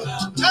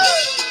 perdóname.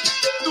 ¡Hey!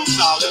 Tú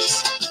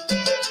sabes,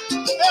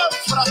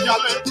 Efraín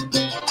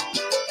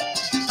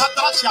está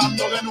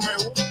trachando de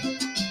nuevo.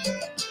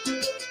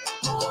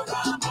 Por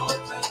amor,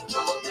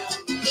 perdóname.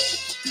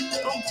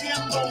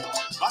 Rompiendo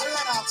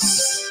barreras.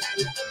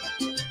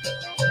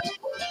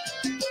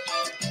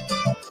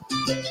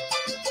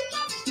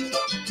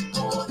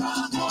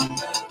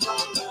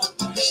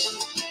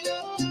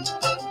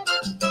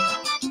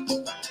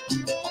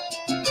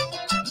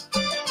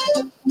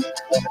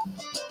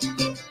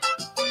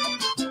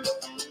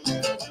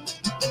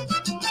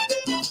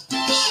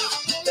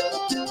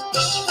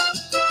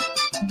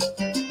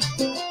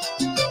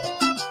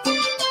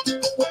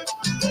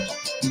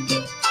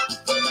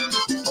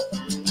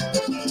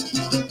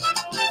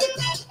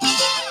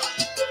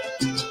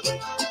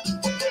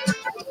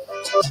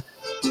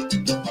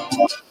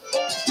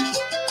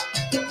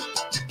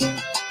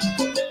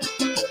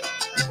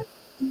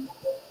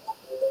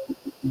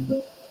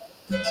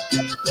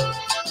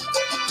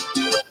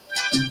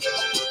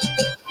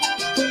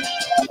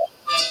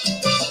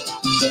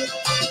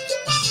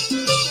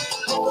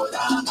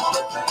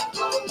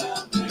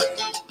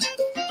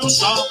 Tú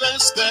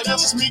sabes que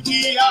eres mi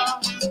guía,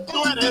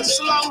 tú eres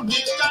la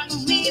única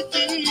en mi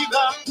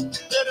vida,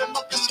 eres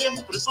lo que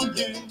siempre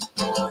soñé.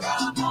 Por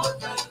amor,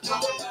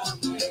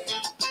 perdóname.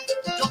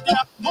 Yo te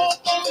amo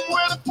con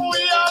cuerpo y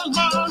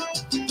alma,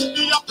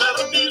 y ya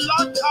perdí la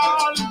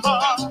calma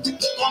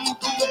con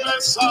tu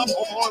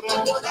desamor.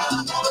 Por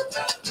amor,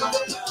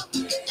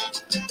 perdóname.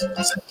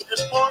 Sé que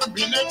por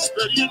mi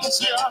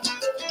inexperiencia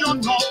yo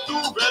no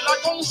tuve la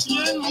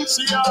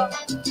conciencia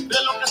de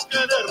lo que es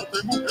quererte,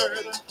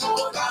 mujer.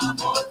 Por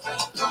amor,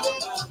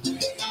 perdóname.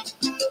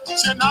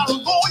 Si en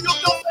algo yo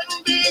te he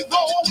ofendido,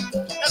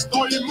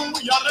 estoy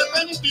muy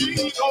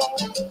arrepentido.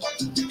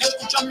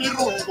 Escucha mi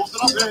ruego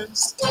otra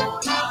vez. Por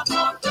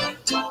amor,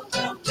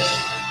 perdóname.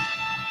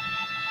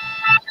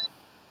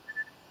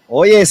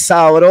 Oye,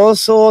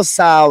 sabroso,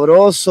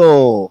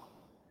 sabroso.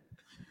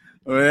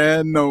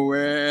 Bueno,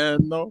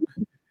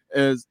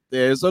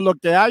 eso es lo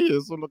que hay,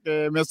 eso es lo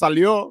que me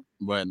salió.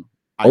 Bueno.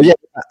 Oye,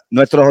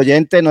 nuestros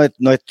oyentes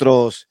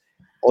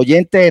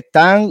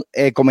están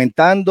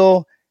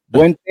comentando.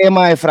 Buen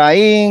tema,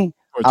 Efraín.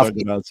 Muchas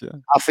gracias.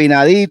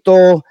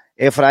 Afinadito,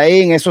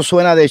 Efraín, eso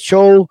suena de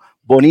show,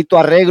 bonito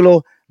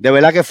arreglo. De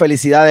verdad que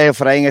felicidades,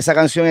 Efraín. Esa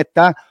canción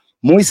está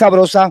muy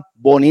sabrosa,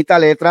 bonita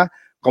letra.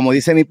 Como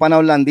dice mi pana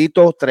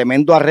Orlandito,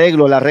 tremendo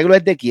arreglo. ¿El arreglo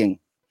es de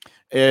quién?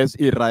 Es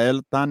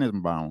Israel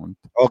Tannenbaum.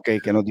 Ok,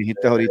 que nos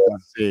dijiste ahorita.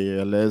 Sí,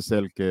 él es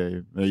el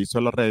que me hizo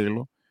el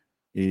arreglo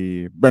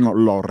y, bueno,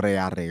 lo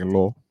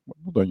rearregló.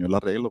 Bueno, dueño el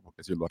arreglo,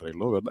 porque sí lo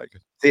arregló, ¿verdad?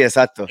 Sí,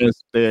 exacto.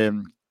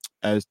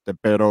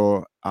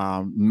 Pero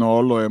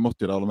no lo hemos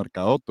tirado al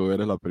mercado. Tú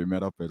eres la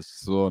primera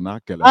persona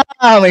que le...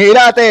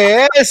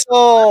 Mírate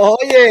eso.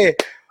 Oye,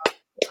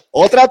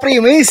 otra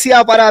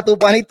primicia para tu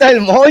panita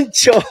el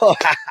Moncho.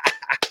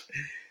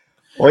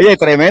 Oye,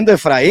 tremendo,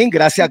 Efraín.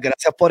 Gracias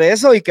por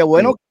eso. Y qué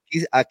bueno,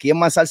 aquí en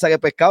Más Salsa que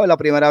Pescado es la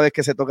primera vez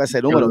que se toca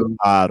ese número.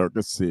 Claro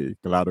que sí,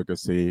 claro que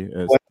sí.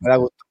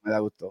 Bueno, me da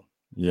gusto.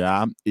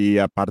 Ya, y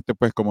aparte,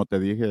 pues como te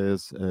dije,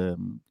 es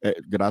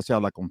gracias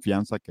a la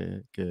confianza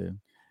que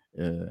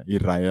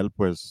Israel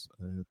pues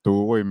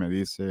tuvo y me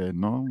dice,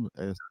 no,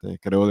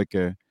 creo de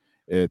que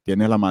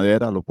tienes la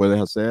madera, lo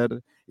puedes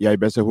hacer, y hay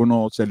veces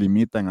uno se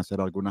limita en hacer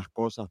algunas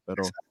cosas,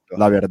 pero exacto,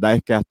 la verdad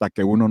es que hasta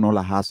que uno no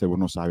las hace,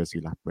 uno sabe si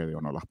las puede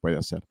o no las puede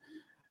hacer.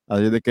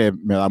 Así de que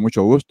me da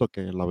mucho gusto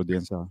que la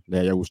audiencia le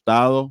haya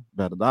gustado,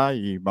 ¿verdad?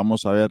 Y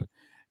vamos a ver,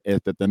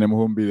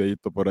 tenemos un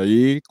videito por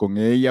ahí con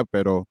ella,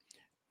 pero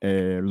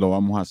lo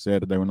vamos a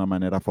hacer de una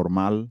manera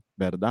formal,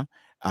 ¿verdad?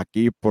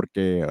 Aquí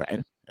porque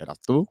eras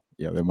tú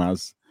y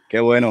además... Qué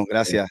bueno,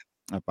 gracias.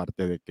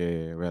 Aparte de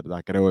que,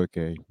 ¿verdad? Creo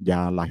que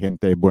ya la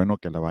gente es bueno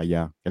que le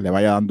vaya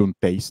dando un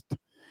taste,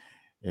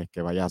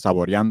 que vaya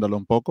saboreándolo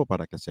un poco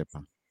para que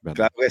sepa, ¿verdad?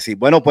 Claro que sí.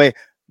 Bueno, pues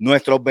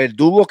nuestros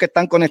verdugos que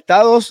están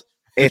conectados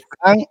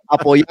están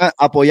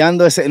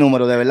apoyando ese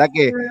número, de verdad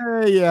que...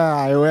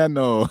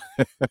 bueno.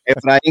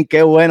 Efraín,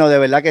 qué bueno, de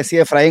verdad que sí,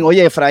 Efraín.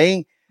 Oye,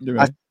 Efraín,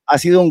 ha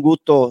sido un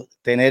gusto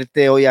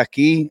tenerte hoy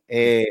aquí.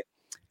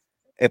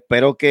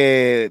 Espero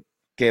que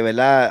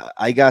 ¿verdad?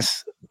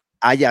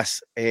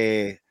 hayas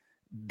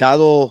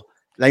dado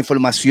la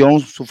información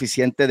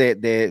suficiente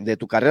de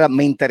tu carrera.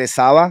 Me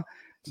interesaba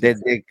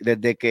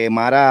Desde que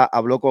Mara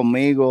habló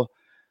conmigo,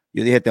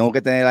 yo dije, tengo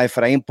que tener a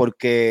Efraín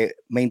porque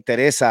me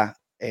interesa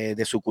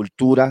de su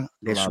cultura,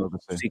 de su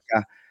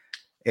música.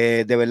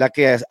 De verdad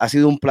que ha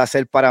sido un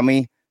placer para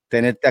mí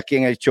tenerte aquí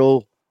en el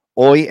show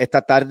hoy,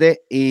 esta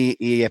tarde,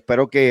 y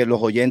espero que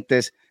los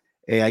oyentes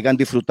hayan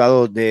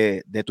disfrutado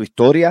de tu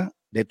historia,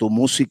 de tu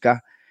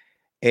música.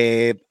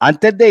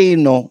 Antes de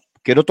irnos,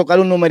 quiero tocar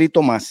un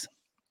numerito más.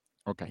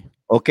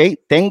 Ok,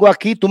 tengo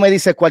aquí, tú me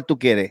dices cuál tú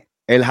quieres.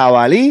 El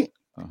jabalí,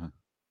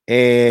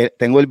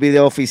 tengo el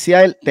video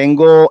oficial,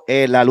 tengo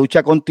La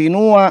lucha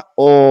continúa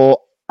o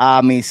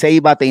A mi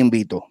ceiba te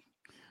invito.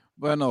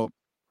 Bueno,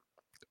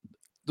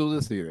 tú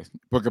decides,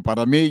 porque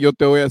para mí yo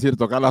te voy a decir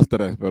tocar las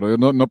tres, pero yo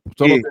no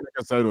solo tiene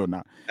que ser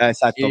una.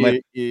 Exacto.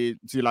 Y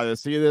si la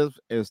decides,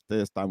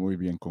 está muy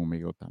bien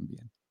conmigo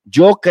también.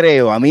 Yo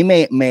creo,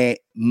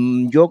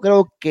 yo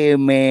creo que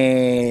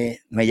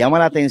me llama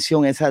la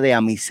atención esa de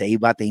A mi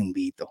ceiba te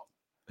invito.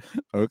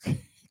 Ok,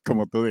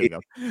 como tú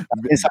digas.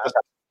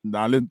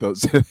 Dale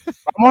entonces.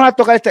 Vamos a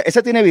tocar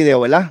ese tiene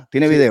video, ¿verdad?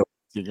 Tiene video.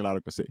 Sí,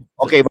 claro que sí.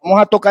 Ok, vamos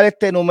a tocar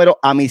este número,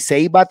 A mi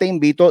ceiba te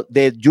invito,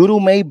 de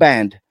Yurumei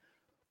Band.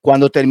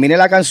 Cuando termine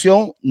la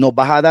canción, nos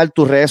vas a dar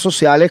tus redes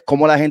sociales,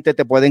 cómo la gente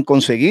te pueden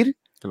conseguir.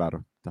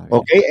 Claro.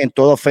 Ok, en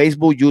todo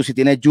Facebook, si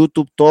tienes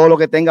YouTube, todo lo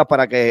que tengas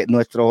para que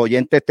nuestros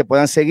oyentes te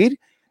puedan seguir.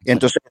 Y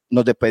entonces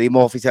nos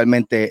despedimos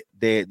oficialmente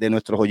de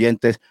nuestros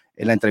oyentes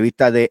en la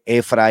entrevista de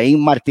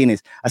Efraín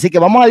Martínez. Así que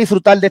vamos a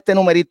disfrutar de este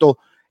numerito,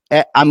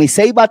 A mi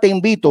ceiba te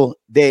invito,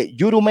 de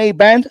Yurumei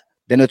Band,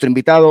 de nuestro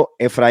invitado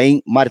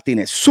Efraín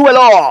Martínez. ¡Súbelo!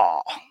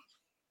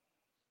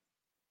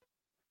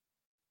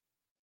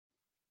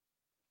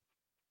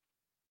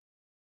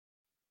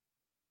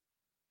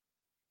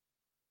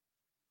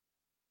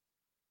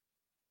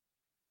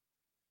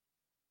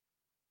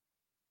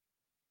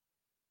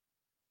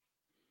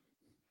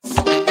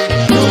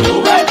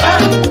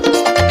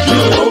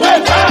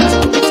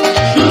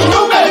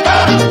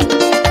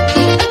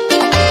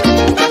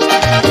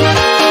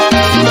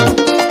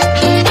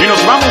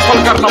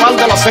 Carnaval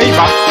de la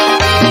Ceiba.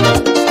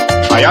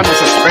 Allá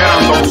nos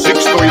esperan don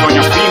Sixto y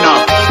doña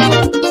Fina,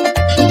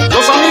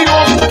 los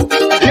amigos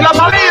y la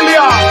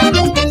familia.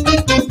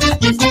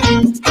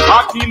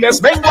 Aquí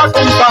les vengo a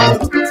contar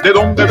de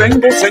dónde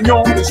vengo,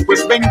 señores,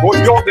 pues vengo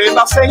yo de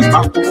la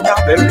Ceiba, cuna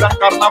del gran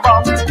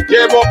carnaval.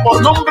 Llevo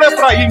por nombre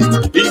Efraín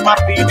y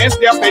Martínez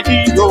de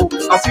apellido,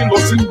 así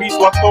los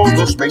invito a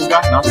todos,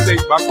 vengan a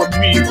Ceiba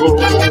conmigo.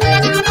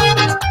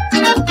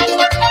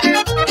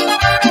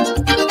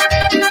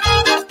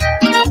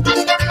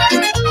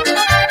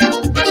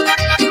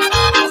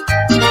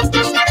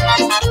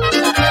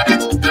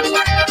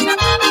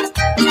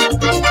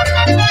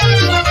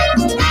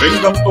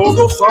 Vengan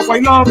todos a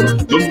bailar,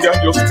 donde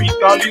hay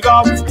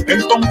hospitalidad,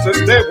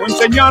 entonces debo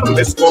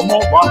enseñarles cómo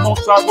vamos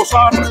a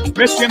gozar.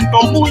 Me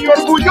siento muy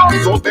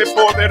orgulloso de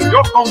poder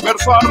yo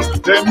conversar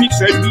de mi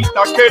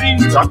ceibita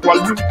querida, cual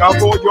nunca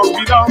voy a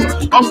olvidar.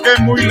 Aunque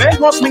muy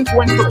lejos me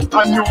encuentro,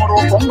 añoro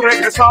con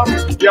regresar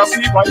y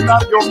así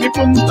bailar yo mi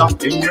punta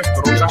en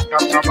nuestro gran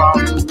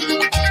carnaval.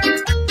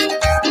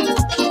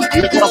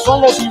 Y de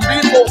corazón los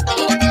invito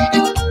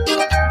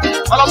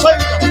a la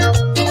Ceiba.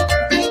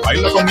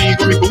 Baila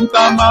conmigo mi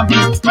punta mami,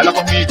 baila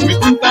conmigo mi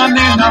punta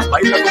nena,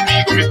 baila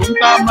conmigo mi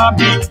punta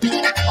mami.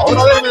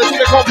 Ahora déjame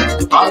decirle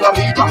cómo. Para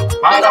arriba,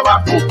 para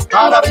abajo,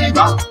 para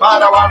arriba,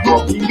 para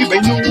abajo, hingi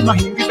benuma,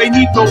 hingi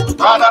benito.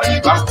 Para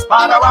arriba,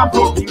 para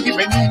abajo, hingi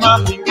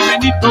benuma, hingi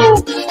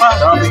benito.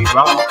 Para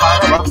arriba,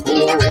 para abajo.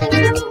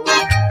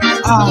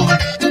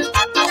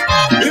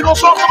 Y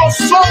nosotros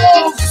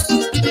somos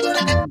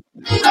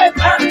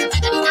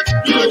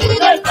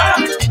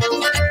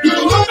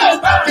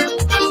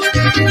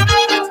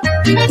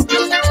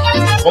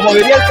como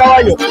diría el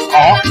caballo.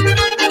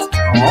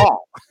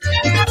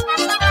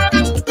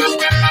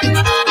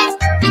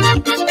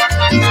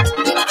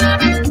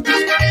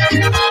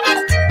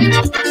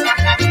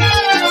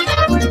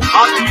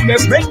 Aquí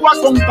les vengo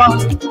a contar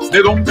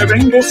de dónde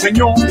vengo,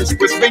 señores,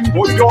 pues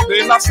vengo yo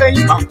de la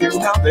Ceiba,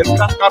 cuna del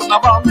gran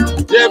carnaval.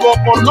 Llevo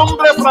por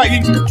nombre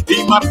Efraín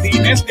y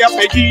Martínez de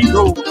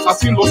apellido,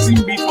 así los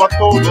invito a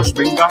todos,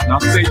 vengan a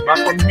Ceiba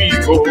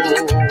conmigo.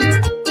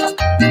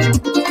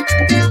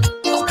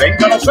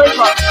 Vengan a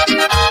Ceiba.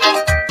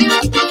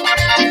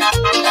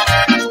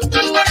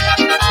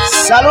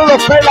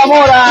 Saludos, Perla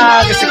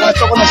Mora, que se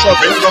conectó con nosotros.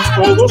 Vengan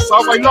todos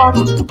a bailar,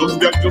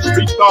 donde hay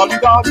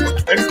hospitalidad,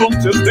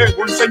 entonces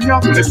debo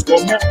enseñarles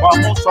cómo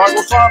vamos a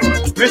gozar.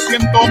 Me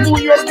siento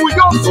muy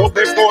orgulloso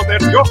de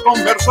poder yo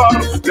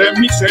conversar de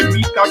mi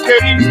ceibita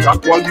querida,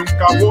 cual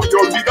nunca voy a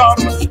olvidar.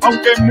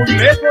 Aunque muy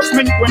lejos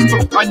me encuentro,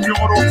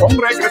 añoro con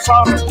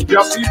regresar y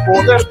así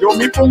poder yo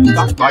mi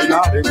punta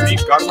bailar en mi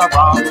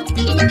carnaval.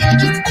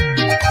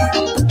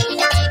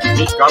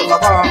 Mi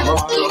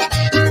carnaval.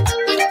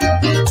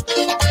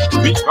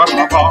 Mi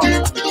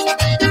carnaval.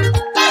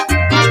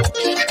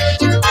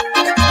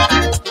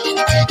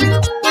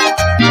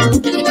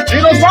 ¡Y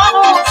nos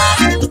vamos!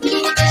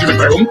 Si me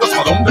preguntas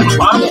a dónde nos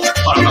vamos,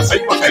 para la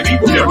Ceiba te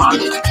digo, mi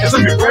hermano, ese es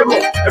mi pueblo,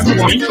 Es muy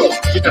bonito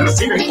y te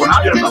reciben con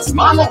abiertas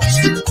manos.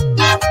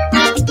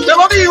 ¡Te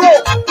lo digo!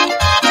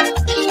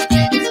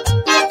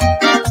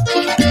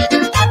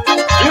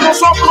 Y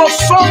nosotros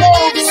somos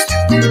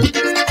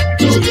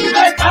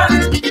Yurumei,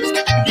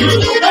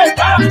 Yurumei,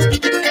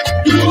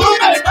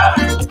 Yurumei.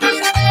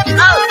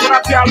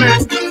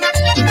 ¡Gracias!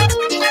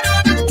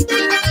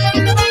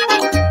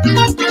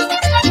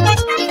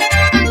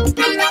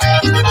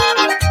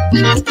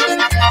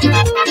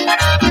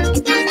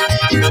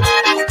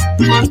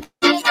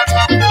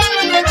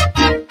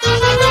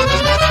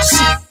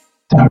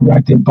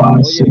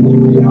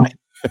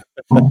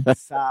 Oye,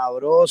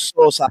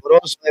 sabroso,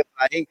 sabroso,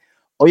 Efraín.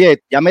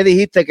 Oye, ya me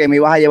dijiste que me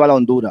ibas a llevar a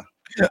Honduras.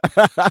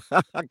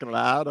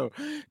 Claro,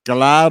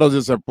 claro,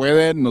 si se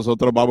puede,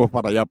 nosotros vamos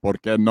para allá, ¿por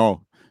qué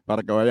no?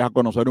 Para que vayas a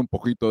conocer un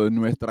poquito de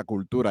nuestra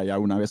cultura ya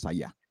una vez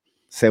allá.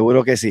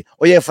 Seguro que sí.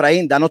 Oye,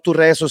 Efraín, danos tus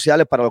redes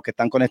sociales para los que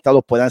están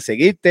conectados puedan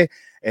seguirte,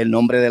 el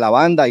nombre de la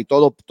banda y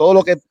todo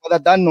lo que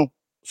puedas darnos,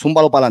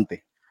 zúmbalo para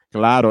adelante.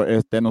 Claro,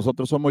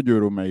 nosotros somos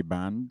Yurumei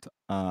Band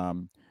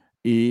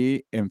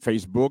y en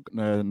Facebook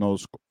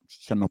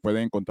se nos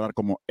puede encontrar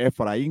como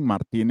Efraín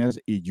Martínez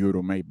y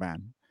Yurumei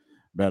Band,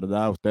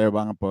 ¿verdad? Ustedes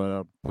van a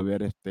poder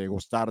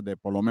gustar de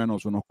por lo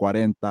menos unos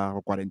 40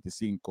 o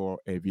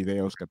 45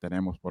 videos que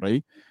tenemos por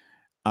ahí.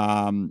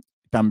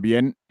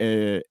 También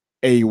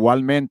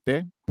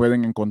igualmente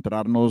pueden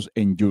encontrarnos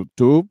en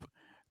YouTube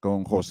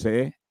con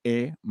José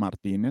E.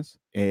 Martínez,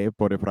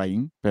 por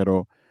Efraín,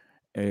 pero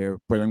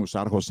pueden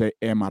usar José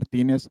E.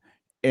 Martínez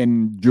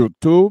en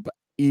YouTube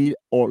y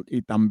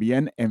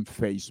también en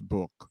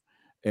Facebook.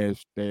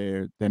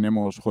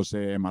 Tenemos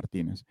José E.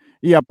 Martínez.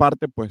 Y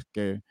aparte, pues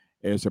que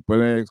se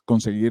puede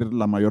conseguir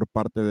la mayor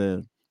parte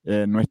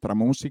de nuestra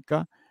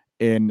música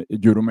en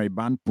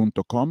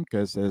yurumeiband.com,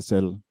 que ese es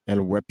el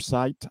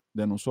website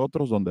de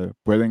nosotros, donde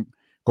pueden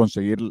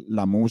conseguir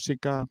la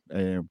música,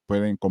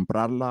 pueden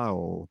comprarla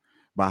o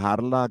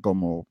bajarla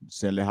como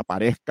se les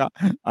aparezca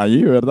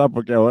allí, ¿verdad?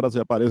 Porque ahora se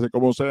aparece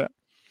como sea.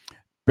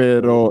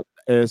 Pero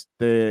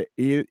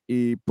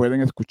y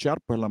pueden escuchar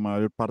pues la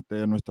mayor parte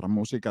de nuestra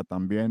música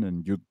también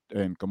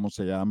en ¿cómo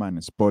se llama? En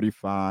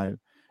Spotify,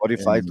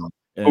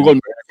 Google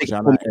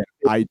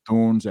en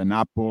iTunes, en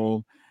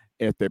Apple.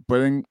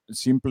 Pueden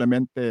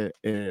simplemente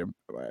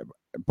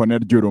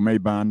poner Yurumei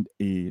Band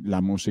y la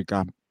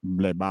música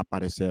les va a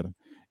aparecer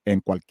en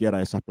cualquiera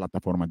de esas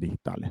plataformas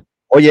digitales.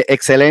 Oye,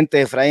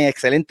 excelente, Efraín,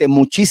 excelente.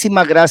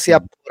 Muchísimas gracias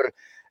por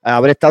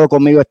haber estado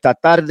conmigo esta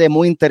tarde.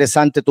 Muy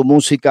interesante tu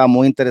música,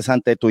 muy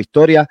interesante tu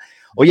historia.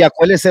 Oye,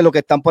 acuérdense lo que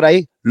están por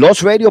ahí,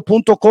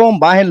 losradio.com,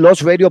 bajen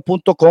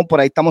losradio.com, por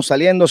ahí estamos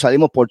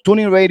salimos por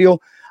Tuning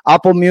Radio,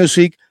 Apple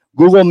Music,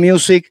 Google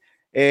Music,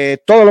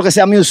 todo lo que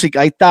sea music,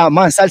 ahí está,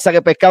 más salsa que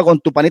pescado con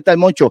tu panita del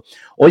moncho.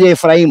 Oye,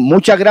 Efraín,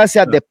 muchas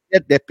gracias,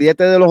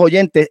 despídete de los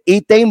oyentes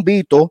y te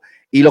invito,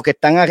 y los que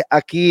están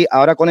aquí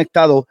ahora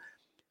conectados,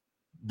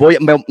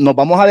 nos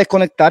vamos a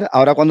desconectar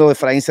ahora cuando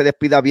Efraín se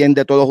despida bien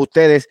de todos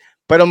ustedes,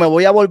 pero me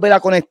voy a volver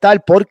a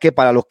conectar porque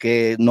para los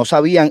que no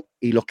sabían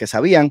y los que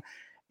sabían,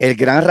 el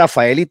gran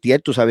Rafael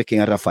Itier, ¿tú sabes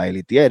quién es Rafael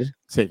Itier?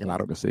 Sí,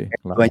 claro que sí.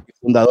 Claro. El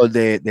fundador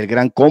del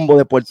Gran Combo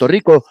de Puerto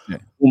Rico, sí.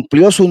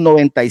 Cumplió sus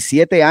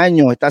 97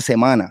 años esta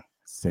semana.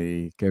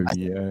 Sí, qué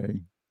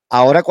bien.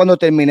 Ahora cuando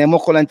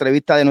terminemos con la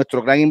entrevista de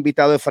nuestro gran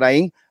invitado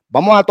Efraín,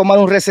 vamos a tomar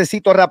un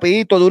recesito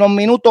rapidito de unos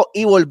minutos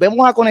y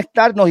volvemos a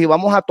conectarnos y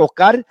vamos a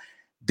tocar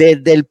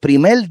desde el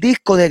primer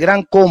disco de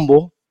Gran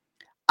Combo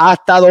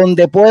hasta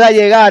donde pueda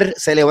llegar,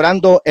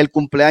 celebrando el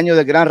cumpleaños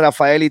del gran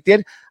Rafael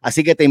Itier.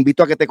 Así que te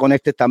invito a que te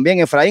conectes también,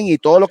 Efraín, y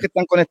todos los que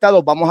están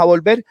conectados vamos a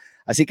volver.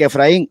 Así que,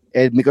 Efraín,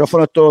 el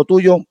micrófono es todo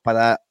tuyo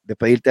para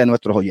despedirte de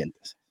nuestros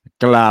oyentes.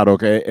 Claro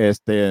que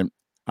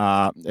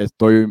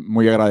estoy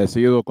muy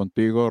agradecido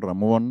contigo,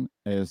 Ramón,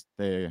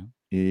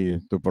 y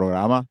tu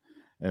programa,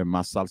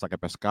 Más Salsa que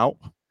Pescado.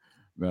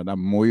 ¿Verdad?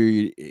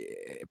 Muy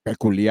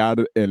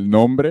peculiar el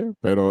nombre,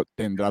 pero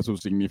tendrá su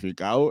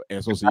significado,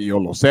 eso sí yo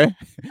lo sé.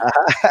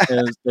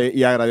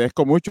 Y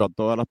agradezco mucho a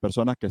todas las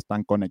personas que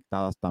están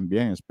conectadas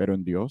también, espero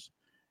en Dios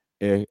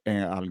en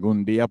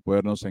algún día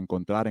podernos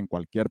encontrar en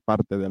cualquier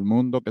parte del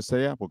mundo que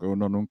sea, porque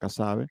uno nunca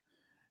sabe,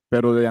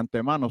 pero de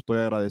antemano estoy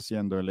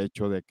agradeciendo el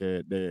hecho de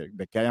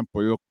que hayan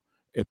podido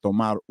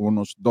tomar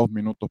unos 2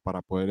 minutos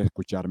para poder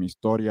escuchar mi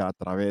historia a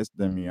través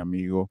de mi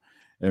amigo,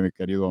 mi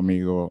querido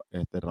amigo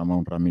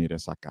Ramón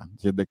Ramírez acá.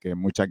 Así es de que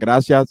muchas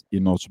gracias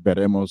y nos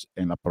veremos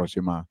en la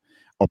próxima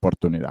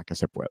oportunidad que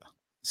se pueda.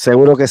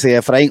 Seguro que sí,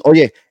 Efraín.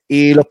 Oye,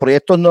 y los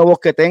proyectos nuevos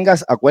que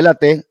tengas,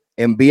 acuérdate,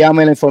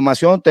 envíame la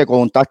información, te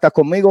contactas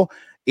conmigo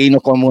y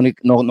nos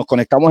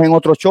conectamos en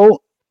otro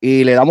show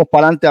y le damos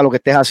para adelante a lo que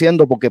estés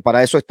haciendo, porque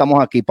para eso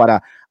estamos aquí,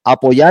 para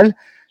apoyar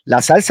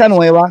la salsa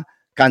nueva,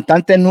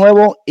 cantantes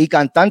nuevos y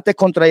cantantes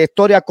con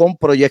trayectoria con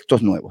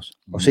proyectos nuevos.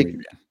 Así que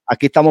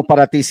aquí estamos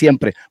para ti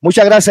siempre.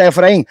 Muchas gracias,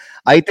 Efraín.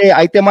 Ahí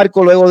te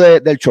marco luego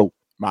del show.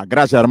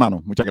 Gracias,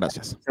 hermano. Muchas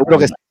gracias. Seguro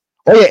que sí.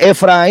 Oye,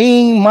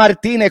 Efraín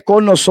Martínez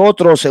con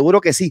nosotros, seguro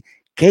que sí.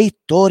 Qué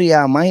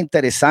historia más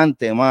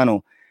interesante,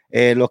 hermano.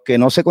 Los que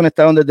no se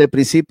conectaron desde el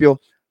principio,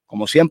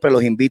 como siempre,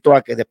 los invito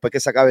a que después que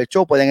se acabe el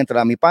show pueden entrar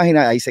a mi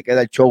página, ahí se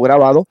queda el show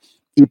grabado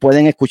y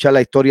pueden escuchar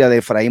la historia de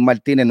Efraín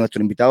Martínez,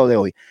 nuestro invitado de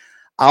hoy.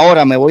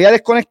 Ahora me voy a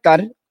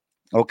desconectar,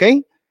 ¿ok?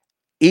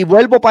 Y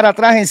vuelvo para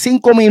atrás en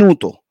 5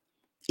 minutos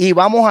y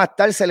vamos a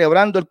estar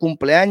celebrando el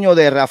cumpleaños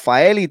de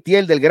Rafael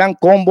Itiel del Gran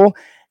Combo.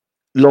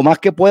 Lo más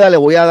que pueda le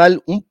voy a dar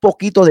un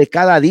poquito de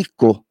cada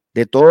disco,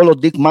 de todos los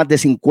discos, más de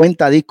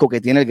 50 discos que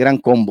tiene el Gran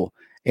Combo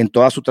en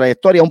toda su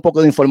trayectoria, un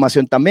poco de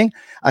información también.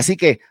 Así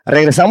que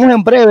regresamos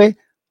en breve,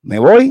 me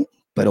voy,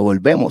 pero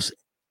volvemos,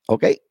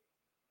 ¿ok?